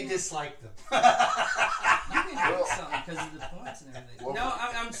really dislike them. You can hate something because of the points and everything. Well- No,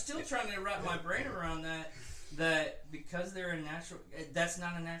 I'm still trying to wrap my brain around that. That because they're a natural, that's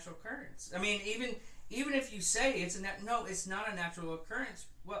not a natural occurrence. I mean, even if you say it's no, it's not a natural occurrence.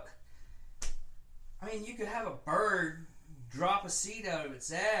 Well, I mean, you could have a bird drop a seed out of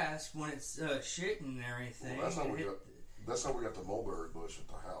its ass when it's shitting and everything. Well, and that's how we got the mulberry bush at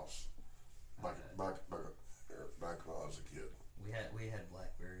the house. Back when I was a kid. We had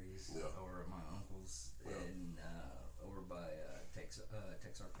blackberries Yeah. over at my uncle's Yeah. in over by Texarkana.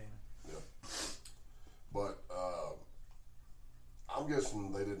 Yeah. But I'm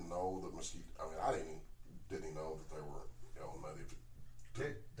guessing they didn't know that mesquite. I mean, I didn't even didn't even know that they were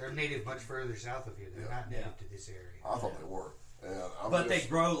native. They're native much further south of here. They're not native to this area. I thought they were. But they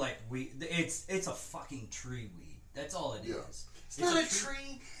grow like weed. It's a fucking tree weed. That's all it is. It's not a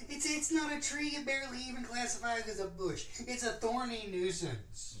tree. It's not a tree. You barely even classify it as a bush. It's a thorny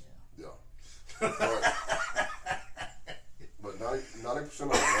nuisance. Yeah. But 90%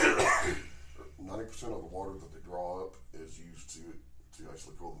 of the water that they draw up is used to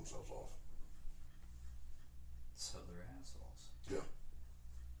actually cool themselves off. So they're assholes. Yeah.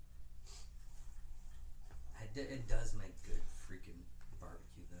 It does make good freaking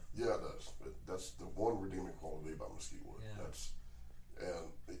barbecue, though. Yeah, it does. That's the one redeeming quality about mesquite wood. Yeah.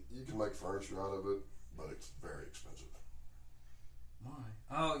 You can make furniture out of it, but it's very expensive. Why?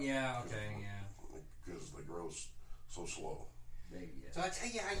 Oh, yeah, okay, yeah. Because they grow so slow. So I tell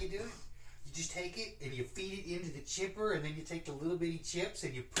you how you do it. You just take it and you feed it into the chipper, and then you take the little bitty chips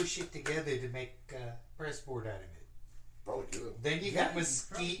and you push it together to make pressboard out of it. Probably could. Then you got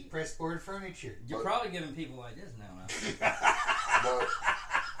mesquite pressboard furniture. You're probably giving people ideas now.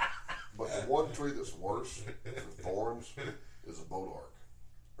 But the one tree that's worse for thorns is a bodark.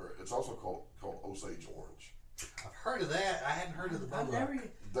 Or it's also called Osage orange. I've heard of that. I hadn't heard of the bodark.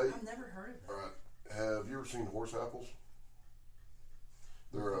 I've never heard of that. All right. Have you ever seen horse apples?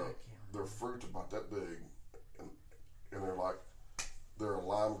 They're fruit about that big, and they're a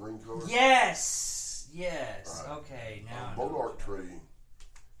lime green color. Yes. Right. Okay. Now. A bodark tree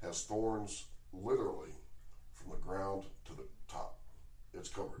has thorns literally from the ground to the top. It's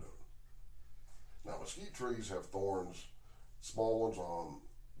covered in. Now mesquite trees have thorns, small ones on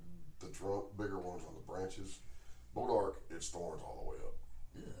the trunk, bigger ones on the branches. Bodark, it's thorns all the way up.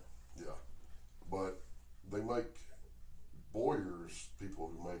 Yeah. But they make bowyers, people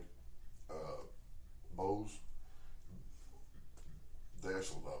who make bows, they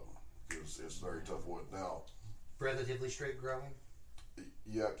actually love them because it's very tough wood. Now, relatively straight growing?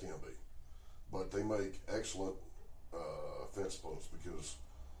 Yeah, it can be. But they make excellent fence posts because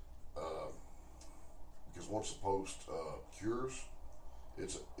once the post cures,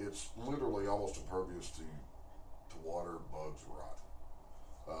 it's literally almost impervious to water, bugs, rot.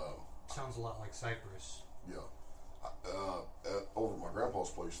 Sounds a lot like cypress. Yeah. Over at my grandpa's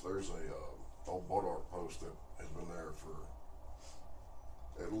place, there's a old bodark post that has been there for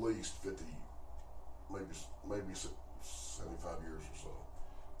at least 50, maybe 75 years or so.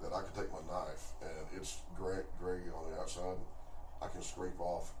 That I can take my knife and it's gray on the outside. I can scrape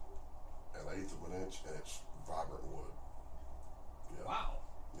off an eighth of an inch and it's vibrant wood. Yeah. Wow.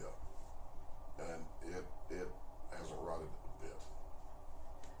 Yeah. And it hasn't rotted a bit.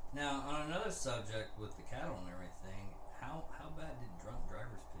 Now, on another subject with the cattle and everything, how bad did drunk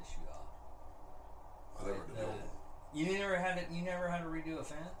drivers piss you off? I never did. You never had to redo a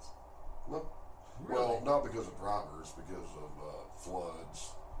fence? No. Really? Well, not because of drivers, because of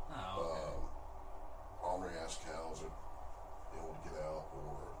floods. Oh, okay. Ornery ass cows that would get out, or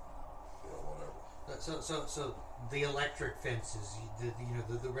whatever. So the electric fences,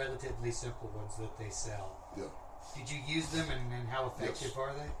 the relatively simple ones that they sell. Yeah. Did you use them, and how effective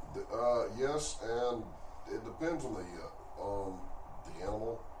are they? Yes, and it depends on the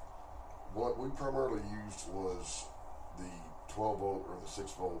animal. What we primarily used was the 12 volt or the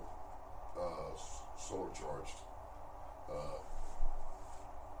 6 volt solar charged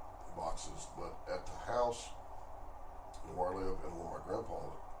boxes. But at the house where I live and where my grandpa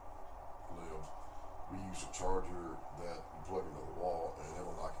lived, we used a charger that you plug into the wall and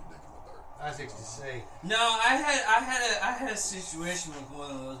it'll knock your dick in the dirt. I was going to say. No, I had a situation with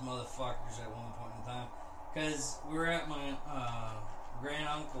one of those motherfuckers at one point in time, because we were at my grand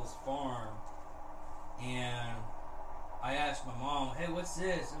uncle's farm, and I asked my mom, "Hey, what's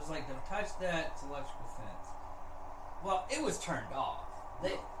this?" It was like, "Don't touch that. It's electrical fence." Well, it was turned off.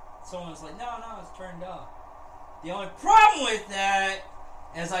 Someone was like, "No, it's turned off." The only problem with that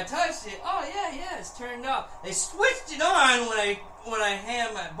is I touched it. Oh yeah, it's turned off. They switched it on when I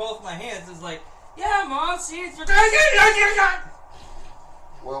had both my hands. It's like, "Yeah, Mom, see, it's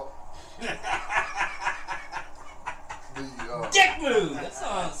well." Dick move. That's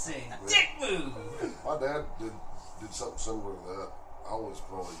all I'm saying. Dick move. My dad did something similar to that. I was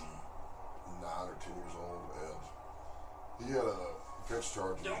probably 9 or 10 years old, and he had a fence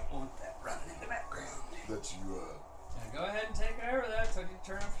charger. Don't want that running in the background. That you. Now go ahead and take over that. So you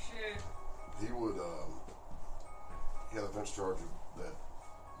turn off your shit. He would. He had a fence charger that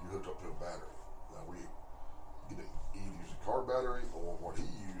you hooked up to a battery. Now we either use a car battery or what he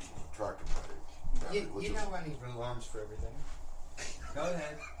used was a tractor battery. You know I need alarms for everything. Go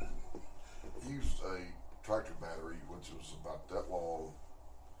ahead. He used a tractor battery which was about that long,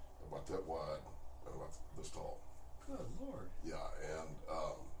 about that wide, and about this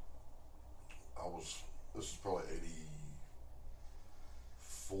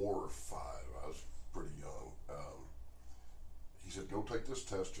this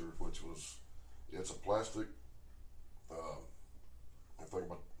tester, which was, it's a plastic, thing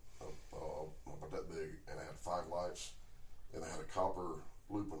about that big, and it had 5 lights, and it had a copper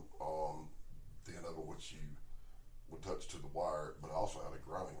loop on the end of it, which you would touch to the wire, but it also had a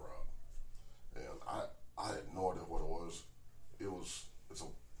grounding rod. And I had no idea what it was. It's a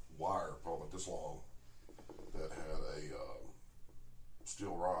wire probably this long that had a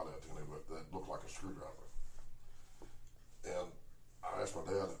steel rod at the end of it that looked like a screwdriver. And I asked my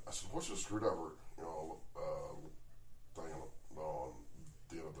dad, I said, "What's this screwdriver, thing on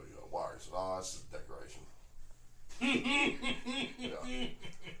the end of the wire?" He said, "Oh, it's just decoration." Yeah.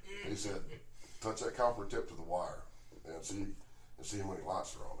 He said, "Touch that copper tip to the wire and see how many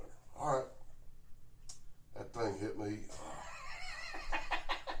lights are on there." All right. That thing hit me.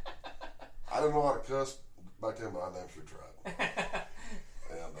 I didn't know how to cuss back then, but I damn sure tried.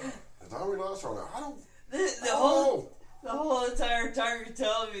 And how many lights are on there? I don't know. The whole entire time you're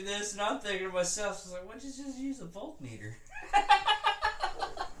telling me this, and I'm thinking to myself, I was like, why don't you just use a voltmeter?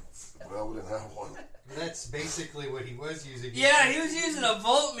 Well, we didn't have one. That's basically what he was using. Yeah, he was using a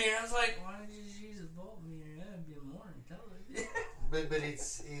voltmeter. I was like, why don't you just use a voltmeter? That'd be more intelligent. But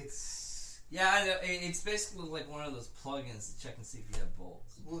it's yeah, I know. It's basically like one of those plugins to check and see if you have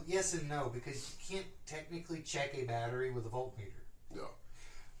volts. well, yes and no, because you can't technically check a battery with a voltmeter. Yeah.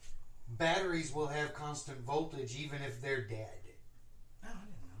 Batteries will have constant voltage even if they're dead. Oh, I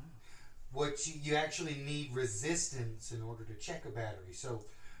didn't know. What you actually need resistance in order to check a battery. So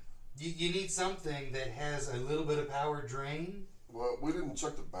you need something that has a little bit of power drain. Well, we didn't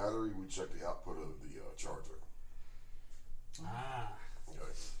check the battery. We checked the output of the charger. Ah.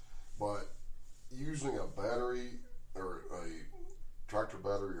 Okay. But using a battery or a tractor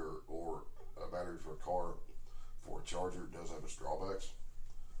battery or a battery for a car for a charger does have its drawbacks.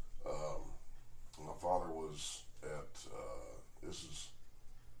 My father was at, this is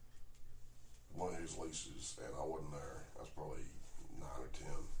one of his leases, and I wasn't there. I was probably 9 or 10,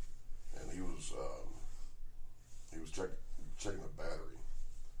 and he was checking the battery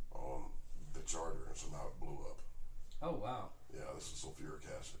on the charger, and somehow it blew up. Oh, wow. Yeah, this is sulfuric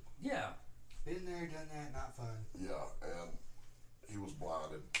acid. Yeah. Been there, done that, not fun. Yeah, and he was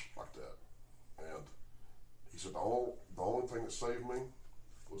blinded like that. And he said the only thing that saved me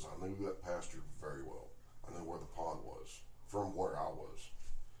was I knew that pasture very well. I knew where the pond was from where I was.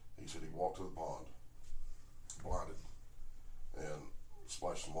 He said he walked to the pond, blinded, and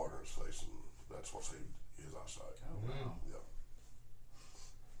splashed some water in his face, and that's what saved his eyesight. Oh, wow. Yeah.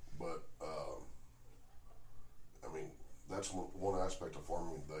 But I mean, that's one aspect of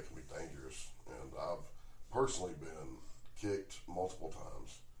farming that can be dangerous, and I've personally been kicked multiple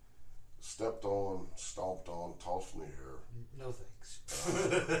times, stepped on, stomped on, tossed in the air. No thanks.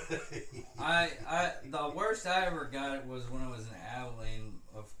 The worst I ever got was when I was in Abilene.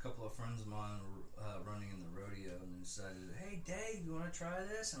 A couple of friends of mine were running in the rodeo, and they decided, "Hey, Dave, you want to try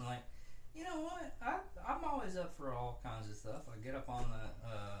this?" And I'm like, you know what? I'm always up for all kinds of stuff. I get up on the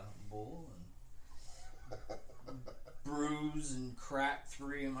bull and bruise and crack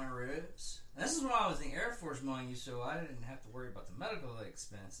 3 of my ribs. And this is when I was in the Air Force, mind you, so I didn't have to worry about the medical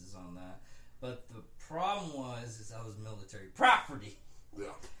expenses on that. But the problem is I was military property.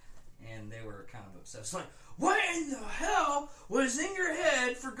 Yeah. And they were kind of upset. It's like, what in the hell was in your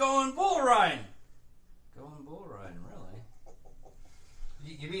head for going bull riding? Going bull riding, really?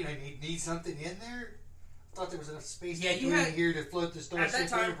 You mean I need something in there? I thought there was enough space Yeah, you between had- here to float the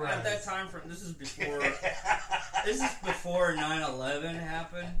Starship Enterprise. At that time, this is before 9/11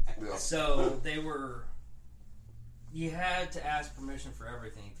 happened. Yeah. So you had to ask permission for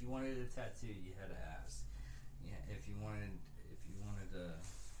everything. If you wanted a tattoo, you had to ask. Yeah, if you wanted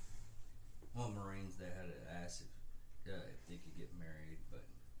Marines, they had to ask if they could get married. But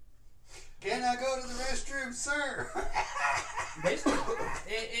Can I go to the restroom, sir? basically,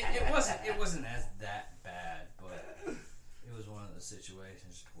 it wasn't as that bad, but it was one of those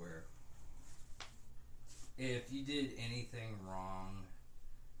situations where if you did anything wrong,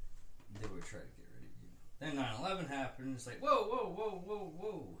 they would try to get rid of you. Then 9/11 happened. It's like,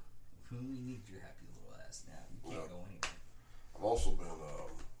 whoa. We need your happy little ass now. You can't go anywhere. I've also been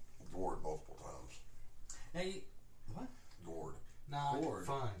gored multiple times. Now what? Gored. Not Gored.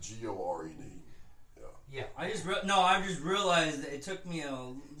 fun. Gored. Yeah. Yeah. I just realized that it took me a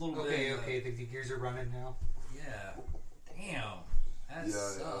little bit. Okay. The gears are running now. Yeah. Damn. That Yeah,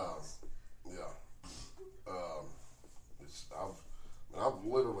 sucks. I've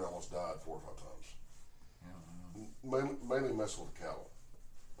literally almost died 4 or 5 times. Mainly messing with cattle.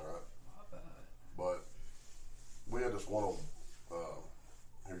 All right. Not bad. But we had this one old,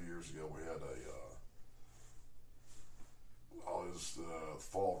 here years ago. We had it was was the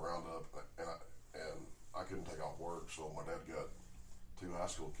fall roundup, and I couldn't take off work, so my dad got 2 high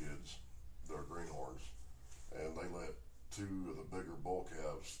school kids, they're greenhorns, and they let 2 of the bigger bull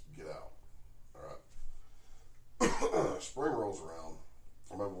calves get out. All right. Spring rolls around,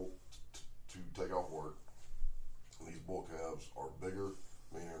 I'm able to take off work, and these bull calves are bigger,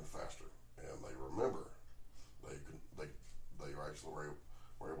 meaner, and faster, and they remember they actually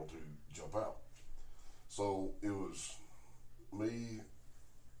were able to jump out. So it was me,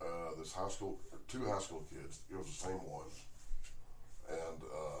 this 2 high school kids. It was the same ones, and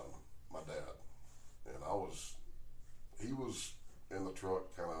my dad. And he was in the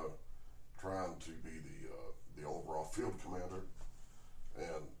truck, kind of trying to be the overall field commander,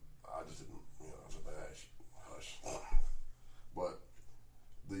 and I just didn't, I said, hush. But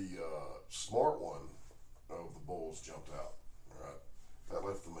the smart one of the bulls jumped out. All right, that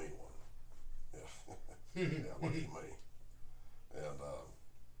left the mean one. Yeah, yeah, lucky me. And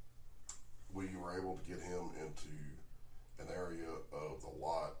we were able to get him into an area of the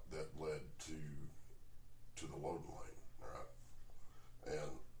lot that led to the loading lane. All right,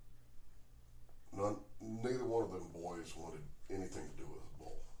 and neither one of them boys wanted anything to do with the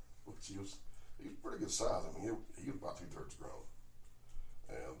bull, which he was pretty good size. I mean, he was about 2/3 grown,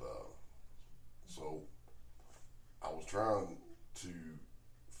 and so I was trying to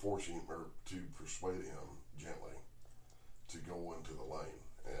force him, or to persuade him gently to go into the lane,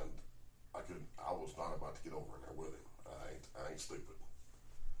 and I was not about to get over in there with him. I ain't stupid.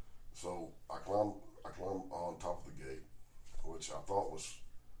 So I climbed on top of the gate, which I thought was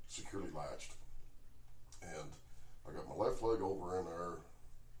securely latched, and I got my left leg over in there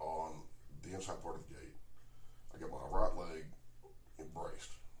on the inside part of the gate. I got my right leg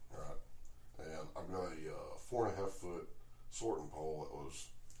embraced, right, and I've got a 4.5 foot sorting pole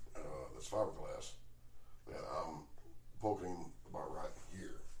that's fiberglass that I'm poking about right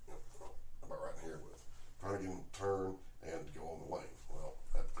here, about right in here with, trying to get him to turn and go on the lane. Well,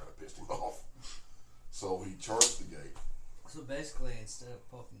 that kind of pissed him off. So he charged the gate. So basically, instead of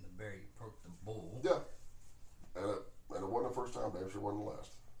poking the bear, you poked the bull. Yeah. And it wasn't the first time, damn sure wasn't the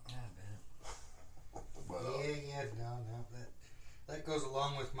last. I bet. But, no. That goes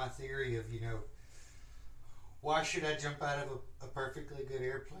along with my theory of, why should I jump out of a perfectly good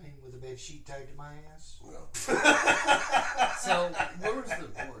airplane with a bed sheet tied to my ass? yeah. So, where was the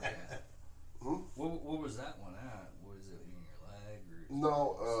board at? Hmm? What was that one at? Was it in your leg? Or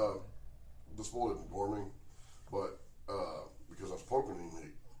No, this bull didn't gore me, but because I was poking him,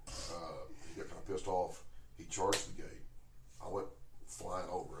 he got kind of pissed off. He charged the gate. I went flying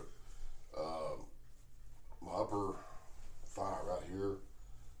over it. My upper thigh right here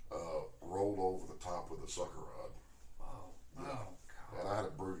rolled over the top with a sucker rod. Oh, Yeah. oh God. And I had a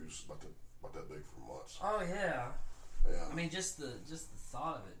bruise about that big for months. Oh yeah. And I mean, just the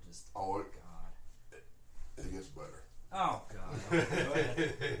thought of it, just God. It gets better. Oh God. Go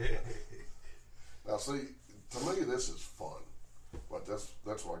ahead. Now, see, to me, this is fun, but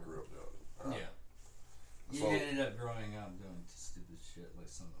that's what I grew up doing. Yeah. You So- ended up growing up doing stupid shit like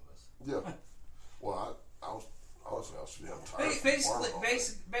some of us. Yeah. Well, I was honestly, I was tired. of farming all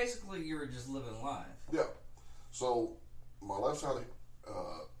day. Basically, you were just living life. Yeah. So my left side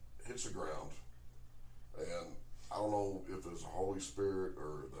hits the ground, and I don't know if it was the Holy Spirit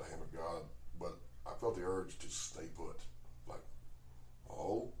or the hand of God, but I felt the urge to stay put. Like,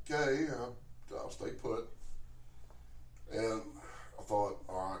 okay, I'll stay put. And I thought,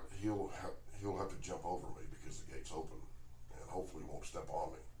 all right, he'll have to jump over me because the gate's open, and hopefully he won't step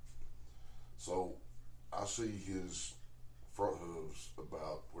on me. So I see his front hooves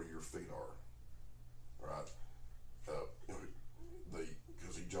about where your feet are, right?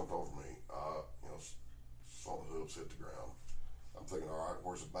 Because he jumped over me, saw the hooves hit the ground. I'm thinking, all right,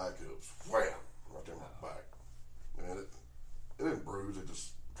 where's the back hooves? Wham! Right there in my back. And it didn't bruise, it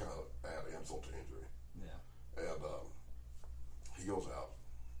just kind of added insult to injury. Yeah. And he goes out,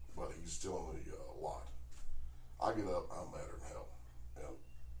 but he's still in the lot. I get up, I'm madder than hell. And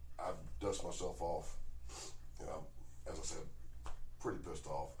I dust myself off. And I'm, as I said, pretty pissed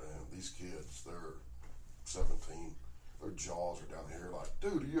off. And these kids, they're 17. Their jaws are down here like,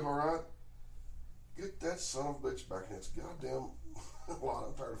 dude, are you alright? Get that son of a bitch back in his goddamn lot.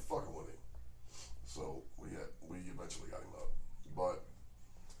 I'm tired of fucking with him. So we eventually got him up. But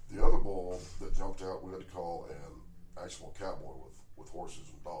the other bull that jumped out, we had to call an actual cowboy with horses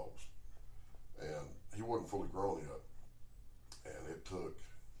and dogs. And he wasn't fully grown yet. And it took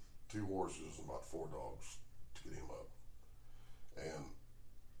 2 horses and about 4 dogs to get him up. And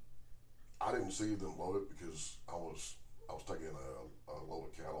I didn't see them load it because I was taking a load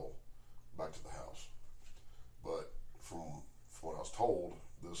of cattle back to the house. But from when I was told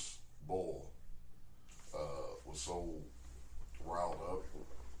this bull was so riled up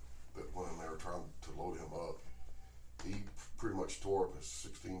that when they were trying to load him up, he pretty much tore up his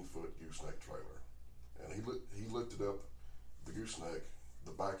 16-foot gooseneck trailer, and he lifted up the gooseneck,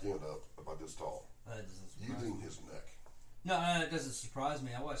 the back end up about this tall, using his neck. No, it doesn't surprise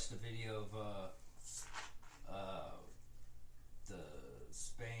me. I watched a video of the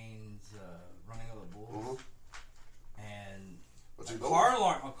Spain's running of the bulls, and a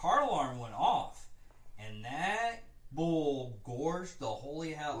car alarm went off, and that bull gorged the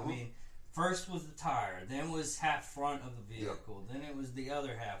holy hell. I mean, first was the tire, then was half front of the vehicle, then it was the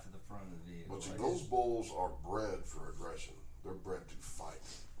other half of the front of the vehicle. But see, those bulls are bred for aggression. They're bred to fight.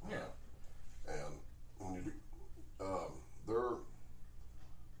 Yeah. And when you do, they're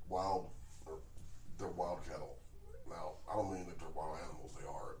wild cattle. Now, I don't mean that they're wild animals. They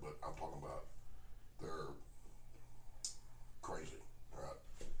are, but I'm talking about they're crazy, right?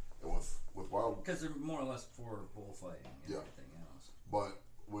 And with wild, because they're more or less for bullfighting and everything else. But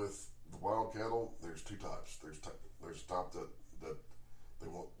with the wild cattle, there's two types. There's a type that they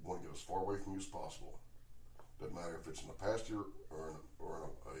want to get as far away from you as possible. Doesn't matter if it's in a pasture or in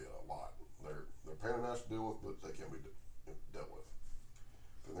a lot. They're pain in the ass to deal with, but they can be dealt with.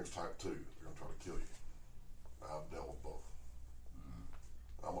 Then there's type 2. They're going to try to kill you. I've dealt with both.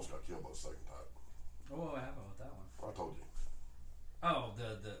 I almost got killed by the second type. Oh, what happened with that one? I told you. Oh,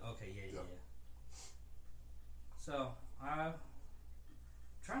 okay, yeah. So, I'm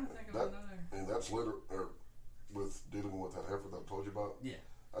trying to think of another. And that's with dealing with that heifer that I told you about. Yeah.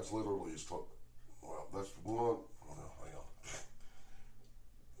 That's literally that's one. Well, hang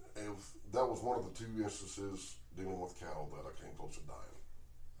on. That was one of the 2 instances dealing with cattle that I came close to dying.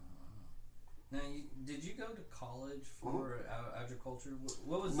 Now, did you go to college for agriculture?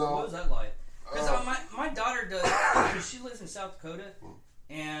 What was that like? Because my daughter does. Because she lives in South Dakota,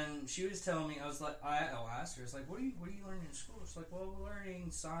 and she was telling me, I asked her, it's like, what are you learning in school? It's like, well, we're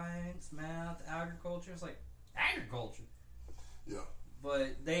learning science, math, agriculture. It's like, agriculture. Yeah.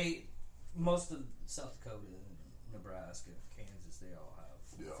 But most of South Dakota, Nebraska, Kansas, they all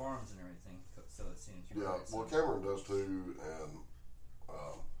have farms and everything. So it seems. Well, Cameron does too, and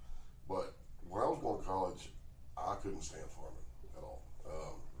but when I was going to college, I couldn't stand farming at all.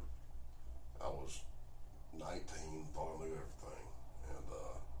 I was 19, thought I knew everything, and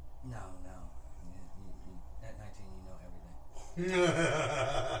no. At 19, you know everything.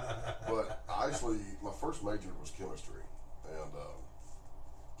 But actually, my first major was chemistry, and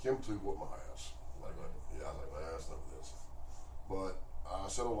Chem 2 whooped my ass. I was like, that's none of this. But I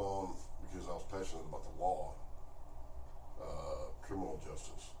settled on, because I was passionate about the law, criminal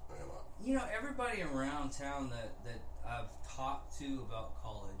justice. And everybody around town that I've talked to about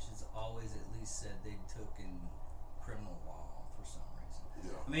college has always at least said they took in criminal law for some reason.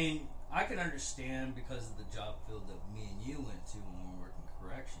 Yeah. I mean, I can understand because of the job field that me and you went to when we worked in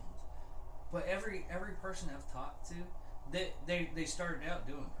corrections. But every person I've talked to, they started out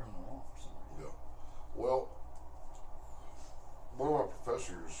doing criminal law for some reason. Yeah. Well, one of my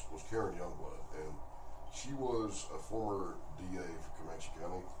professors was Karen Youngblood, and she was a former DA for Comanche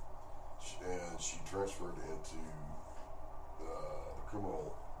County, and she transferred into the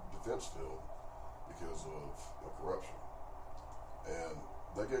criminal defense field because of corruption. And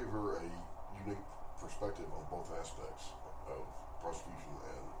they gave her a unique perspective on both aspects of prosecution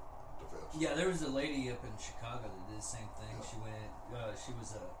and defense. Yeah, there was a lady up in Chicago that did the same thing. Yeah. She went. She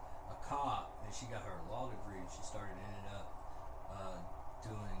was a cop, and she got her law degree, and she ended up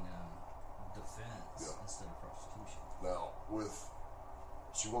doing defense instead of prosecution. Now,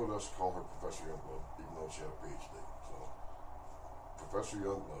 she wanted us to call her Professor Youngblood, even though she had a PhD. So, Professor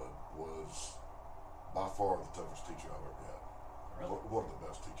Youngblood was by far the toughest teacher I've ever had. Really? One of the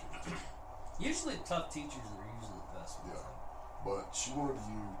best teachers. Usually, tough teachers are usually the best ones. Yeah, but she wanted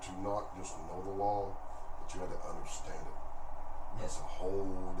you to not just know the law, but you had to understand it. That's a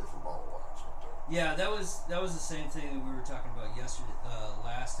whole different bottle of wax right there. Yeah, that was the same thing that we were talking about yesterday.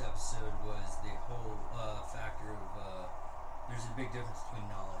 Last episode was the whole factor of there's a big difference between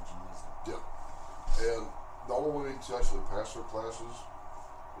knowledge and wisdom. Yeah, and the only way to actually pass her classes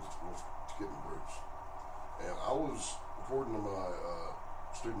was to get in groups. And I was, according to my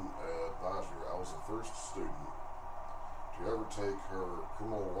student advisor, I was the first student to ever take her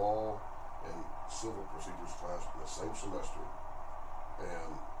criminal law and civil procedures class in the same semester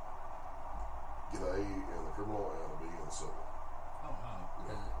and get an A in the criminal and a B in the civil. Oh, wow.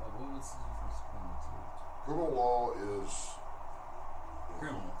 Because, what was the difference between the two? Criminal law is...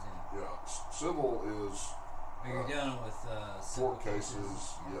 Criminals, yeah. Yeah. Civil is... You're dealing with civil court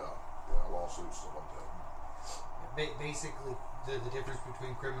cases, yeah, lawsuits, stuff like that. Basically, the difference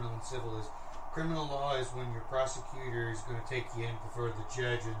between criminal and civil is criminal law is when your prosecutor is going to take you in before the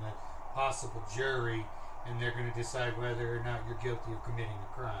judge and the possible jury, and they're going to decide whether or not you're guilty of committing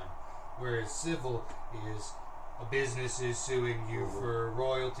a crime. Whereas civil is a business is suing you for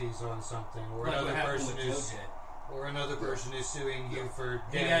royalties on something, or Like another what happened person with is, Joe J. or another person is suing you for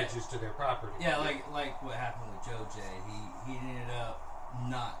He got- damages to their property. Yeah, like what happened with Joe J. He ended up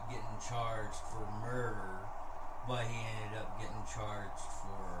not getting charged for murder, but he ended up getting charged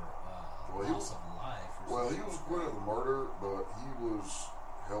for loss of life. Or Well, he something. was acquitted of murder, but he was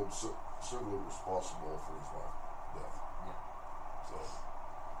held civilly responsible for his wife's death. Yeah. So,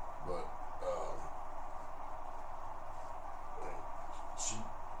 but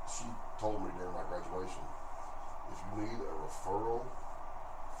she told me during my graduation, if you need a referral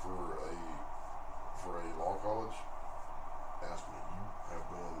for a law college, ask me. You have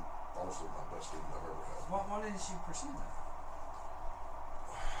been honestly my best student I've ever had. Why didn't you pursue that?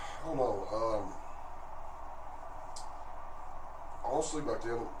 I don't know. Honestly, back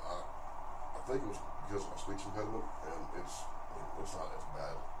then, I think it was because of my speech impediment, and it's not as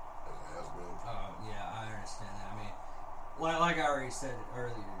bad as it has been. Yeah, I understand that. I mean, like I already said it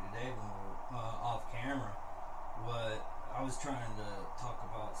earlier today when we were off camera, what I was trying to talk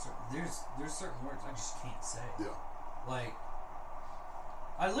about. There's certain words I just can't say. Yeah. Like,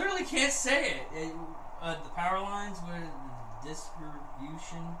 I literally can't say it. The power lines with the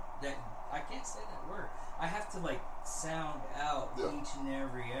distribution, that I can't say that word. I have to like sound out each and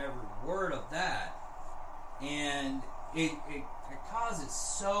every word of that, and it causes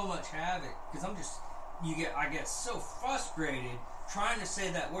so much havoc because I get so frustrated trying to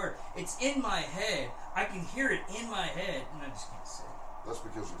say that word. It's in my head. I can hear it in my head, and I just can't say it. That's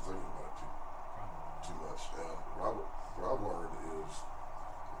because you're thinking about it too much. And what I've learned is,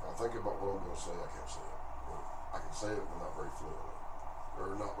 if I think about what I'm going to say, I can't say it. But I can say it, but not very fluently,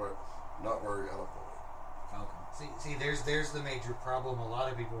 or not very eloquently. Okay. See, there's the major problem a lot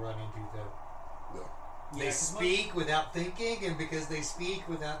of people run into though. Yeah. They speak without thinking, and because they speak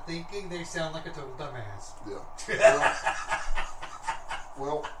without thinking, they sound like a total dumbass. Yeah.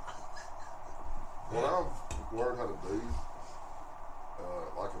 Well, what I've learned how to do,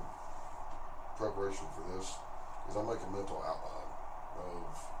 like in preparation for this, is I make a mental outline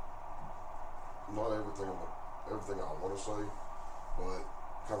of not everything I want to say, but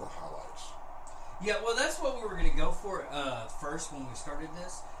kind of highlights. Yeah, well, that's what we were going to go for first when we started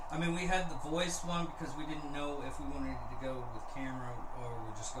this. I mean, we had the voice one because we didn't know if we wanted to go with camera or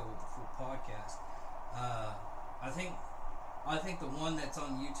we just go with the full podcast. I think the one that's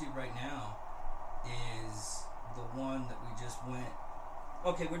on YouTube right now is the one that we just went.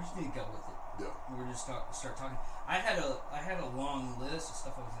 Okay, we just need to go with it. Yeah. We're just start talking. I had a long list of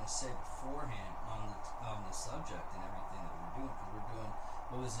stuff I was going to say beforehand on the subject and everything that we were doing because we're doing.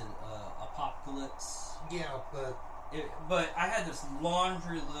 What was it? Apocalypse. Yeah, But I had this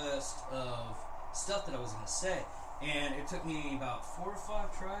laundry list of stuff that I was going to say, and it took me about 4 or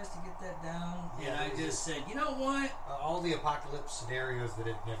 5 tries to get that down. Yeah, and I just said, you know what? all the apocalypse scenarios that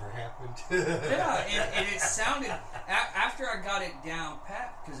had never happened. Yeah, and it sounded after I got it down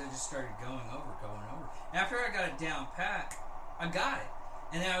pat because I just started going over. After I got it down pat, I got it,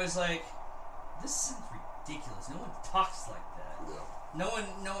 and then I was like, this sounds ridiculous. No one talks like that. Yeah.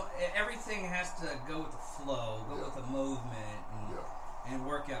 Everything has to go with the flow, go with the movement, and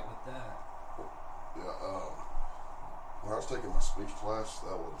work out with that. Yeah. When I was taking my speech class,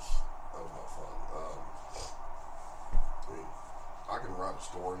 that was not fun. I mean, I can write a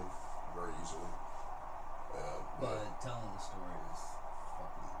story very easily, but telling the story is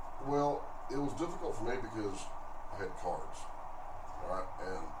fucking. Well, it was difficult for me because I had cards, all right,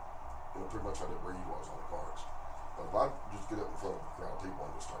 and pretty much I did read what was on the cards. But if I just get up in front of a crowd of people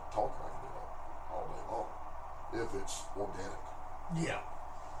and just start talking, I can do it all day long if it's organic. Yeah.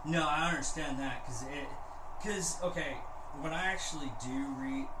 No, I understand that because okay, when I actually do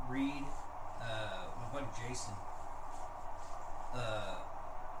read my buddy Jason,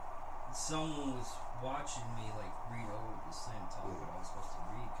 someone was watching me like read over the same topic I was supposed to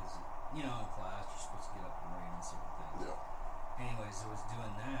read because in class you're supposed to get up and read and certain things. Yeah. Anyways, I was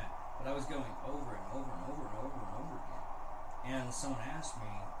doing that, but I was going over and over and over and over and over again. And someone asked me,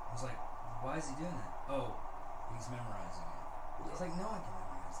 I was like, "Why is he doing that?" "Oh, he's memorizing it." Yeah. It's like, no one can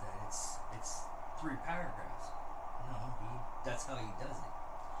memorize that. It's 3 paragraphs. No, that's how he does it.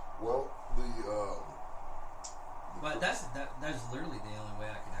 Well, But that's literally the only way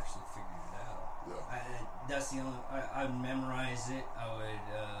I could actually figure it out. Yeah. That's the only. I'd memorize it. I would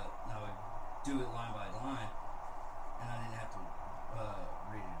do it line by line, and I didn't have to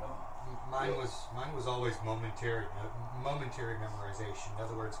read it all. My Mine was always momentary memorization. In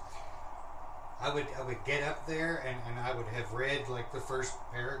other words, I would get up there and I would have read like the first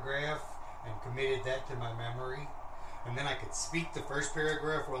paragraph and committed that to my memory, and then I could speak the first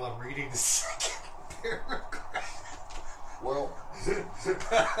paragraph while I'm reading the second paragraph. Well, see,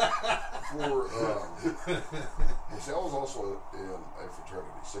 I was also in a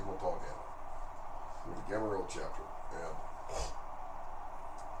fraternity, Sigma Tau Gamma, with the Gamma Rho chapter, and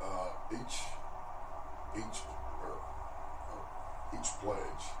each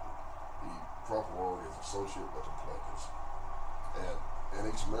pledge, the proper word is associate with the pledges, and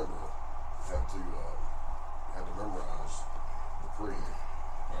each member had to memorize the creed.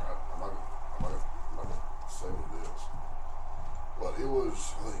 All right, I'm not gonna say what it is. But it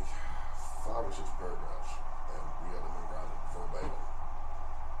was, I think, 5 or 6 paragraphs, and we had to memorize it verbatim.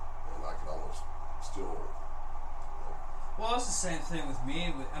 And I could almost still. Well, it's the same thing with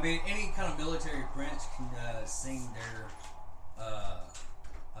me. I mean, any kind of military branch can sing their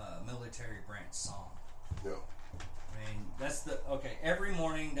military branch song. Yeah. I mean, every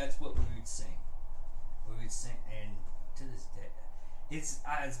morning, that's what we would sing. We would sing, and to this day, it's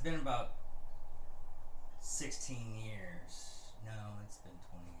been about 16 years. No, it's been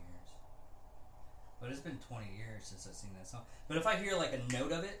 20 years. But it's been 20 years since I've seen that song. But if I hear like a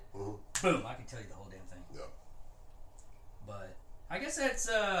note of it, boom, I can tell you the whole damn thing. Yeah. But I guess that's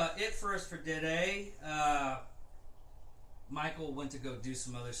it for us for today. Michael went to go do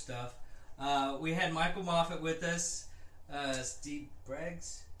some other stuff. We had Michael Moffat with us, Steve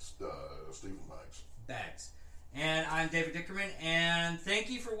Braggs? Stephen Bags. And I'm David Dickerman, and thank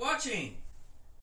you for watching.